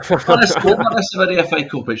necessarily the FA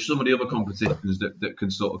Cup, it's some of the other competitions that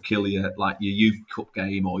can sort of kill you, like your Youth Cup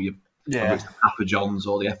game or your Papa John's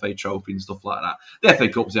or the FA Trophy and stuff like that. The FA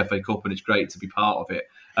Cup's the FA Cup, and it's great to be part of it.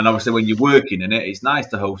 And obviously, when you're working in it, it's nice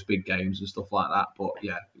to host big games and stuff like that. But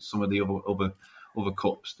yeah, some of the other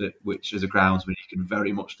cups which as a groundsman you can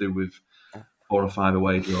very much do with 4 or 5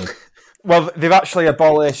 away draws. Well, they've actually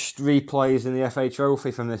abolished replays in the FA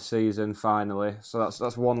Trophy from this season, finally. So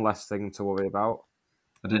that's one less thing to worry about.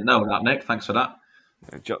 I didn't know that, Nick. Thanks for that.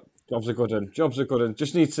 Job's a good one.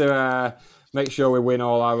 Just need to make sure we win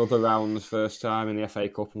all our other rounds first time in the FA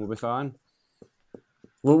Cup, and we'll be fine.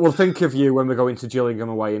 We'll think of you when we go into Gillingham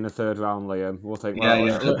away in the 3rd round, Liam. We'll think, at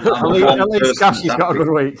least Cashy's got a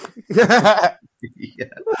good week.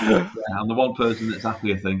 I'm the one person that's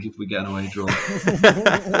happy, I think, if we get an away draw.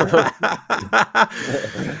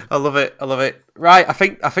 I love it. Right, I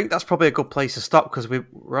think that's probably a good place to stop because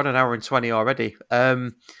we're on an hour and 20 already.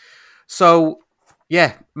 So,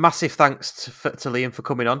 yeah, massive thanks to Liam for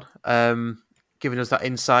coming on, giving us that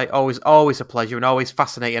insight. Always a pleasure and always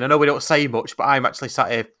fascinating. I know we don't say much, but I'm actually sat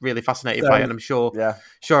here really fascinated by it, and I'm sure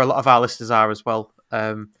a lot of our listeners are as well.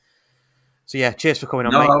 So yeah, cheers for coming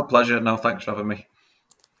on, mate. No, pleasure. No, thanks for having me.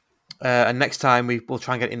 And next time we'll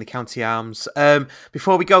try and get it in the County Arms.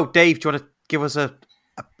 Before we go, Dave, do you want to give us a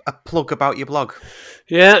plug about your blog?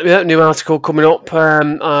 Yeah, new article coming up.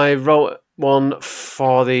 I wrote one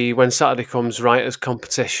for the When Saturday Comes Writers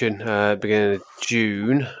competition, beginning of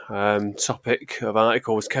June. Topic of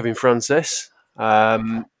article was Kevin Francis.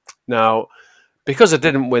 Now, because I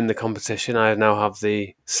didn't win the competition, I now have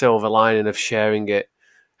the silver lining of sharing it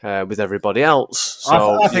with everybody else.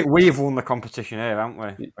 So I think we've won the competition here, haven't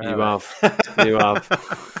we? You have.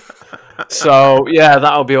 So yeah,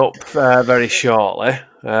 that'll be up very shortly.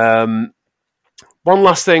 One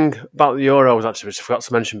last thing about the Euros, actually, which I forgot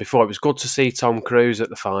to mention before. It was good to see Tom Cruise at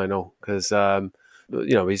the final because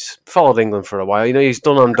he's followed England for a while. He's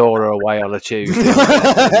done Andorra away on a Tuesday.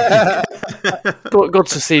 Good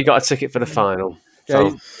to see he got a ticket for the final. Yeah,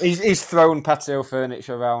 so he's thrown patio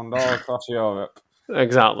furniture around all across Europe.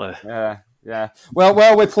 Exactly. Yeah. Well,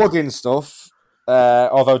 we're plugging stuff.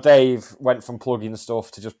 Although Dave went from plugging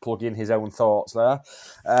stuff to just plugging his own thoughts there.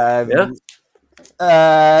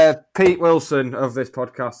 Pete Wilson of this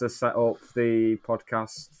podcast has set up the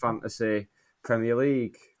podcast fantasy Premier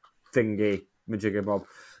League thingy, majigger bob.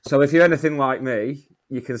 So if you're anything like me,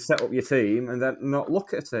 you can set up your team and then not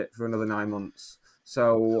look at it for another 9 months.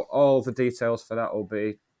 So all the details for that will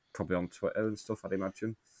be probably on Twitter and stuff, I'd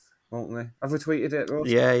imagine. Won't we? Have we tweeted it, Ross?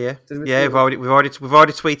 Yeah. We've already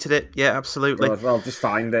tweeted it. Yeah, absolutely. Good. Well, just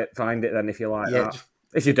find it then if you like that.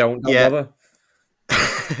 If you don't bother.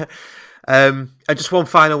 And just one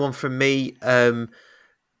final one from me.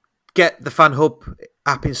 Get the Fan Hub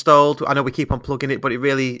app installed. I know we keep on plugging it, but it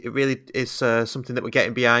really is something that we're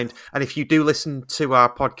getting behind. And if you do listen to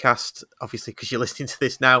our podcast, obviously because you're listening to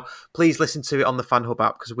this now, please listen to it on the Fan Hub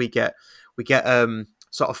app because we get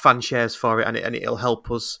sort of fan shares for it, and it'll help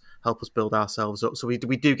us build ourselves up. So we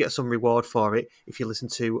do get some reward for it if you listen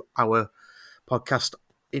to our podcast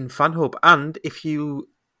in Fan Hub, and if you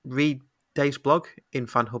read Dave's blog in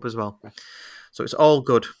Fan Hub as well. So it's all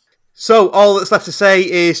good. So all that's left to say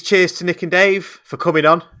is cheers to Nick and Dave for coming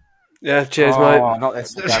on. Yeah, cheers, mate. Oh, not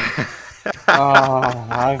this again.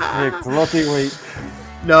 I've had a bloody week.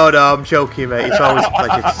 No, I'm joking, mate. It's always a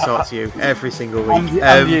pleasure to talk to you every single week.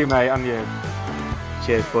 And you, mate, and you.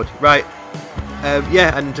 Cheers, bud. Right.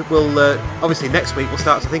 And we'll obviously next week we'll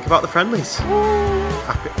start to think about the friendlies.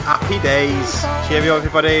 Happy days. Cheerio,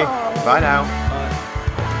 everybody. Bye now.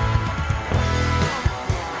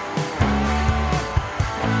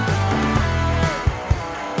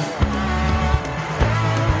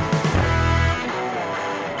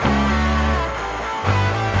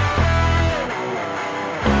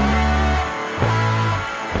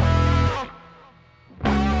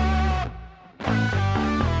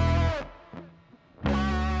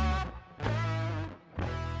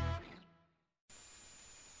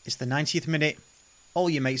 It's the 90th minute, all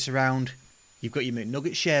your mates around, you've got your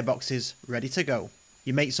McNugget share boxes ready to go.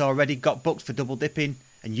 Your mates already got booked for double dipping,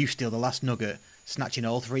 and you steal the last nugget, snatching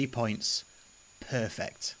all 3 points.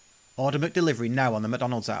 Perfect. Order McDelivery now on the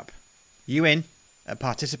McDonald's app. You in? At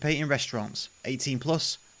participating restaurants. 18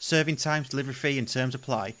 plus, serving times, delivery fee and terms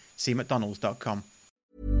apply. See mcdonalds.com.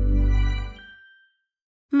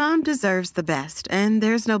 Mom deserves the best, and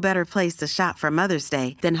there's no better place to shop for Mother's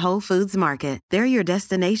Day than Whole Foods Market. They're your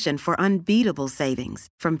destination for unbeatable savings,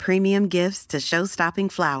 from premium gifts to show-stopping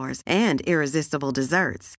flowers and irresistible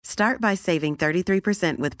desserts. Start by saving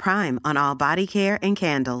 33% with Prime on all body care and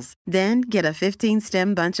candles. Then get a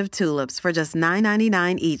 15-stem bunch of tulips for just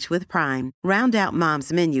 $9.99 each with Prime. Round out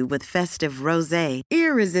Mom's menu with festive rosé,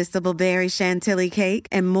 irresistible berry chantilly cake,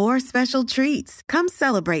 and more special treats. Come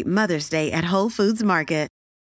celebrate Mother's Day at Whole Foods Market.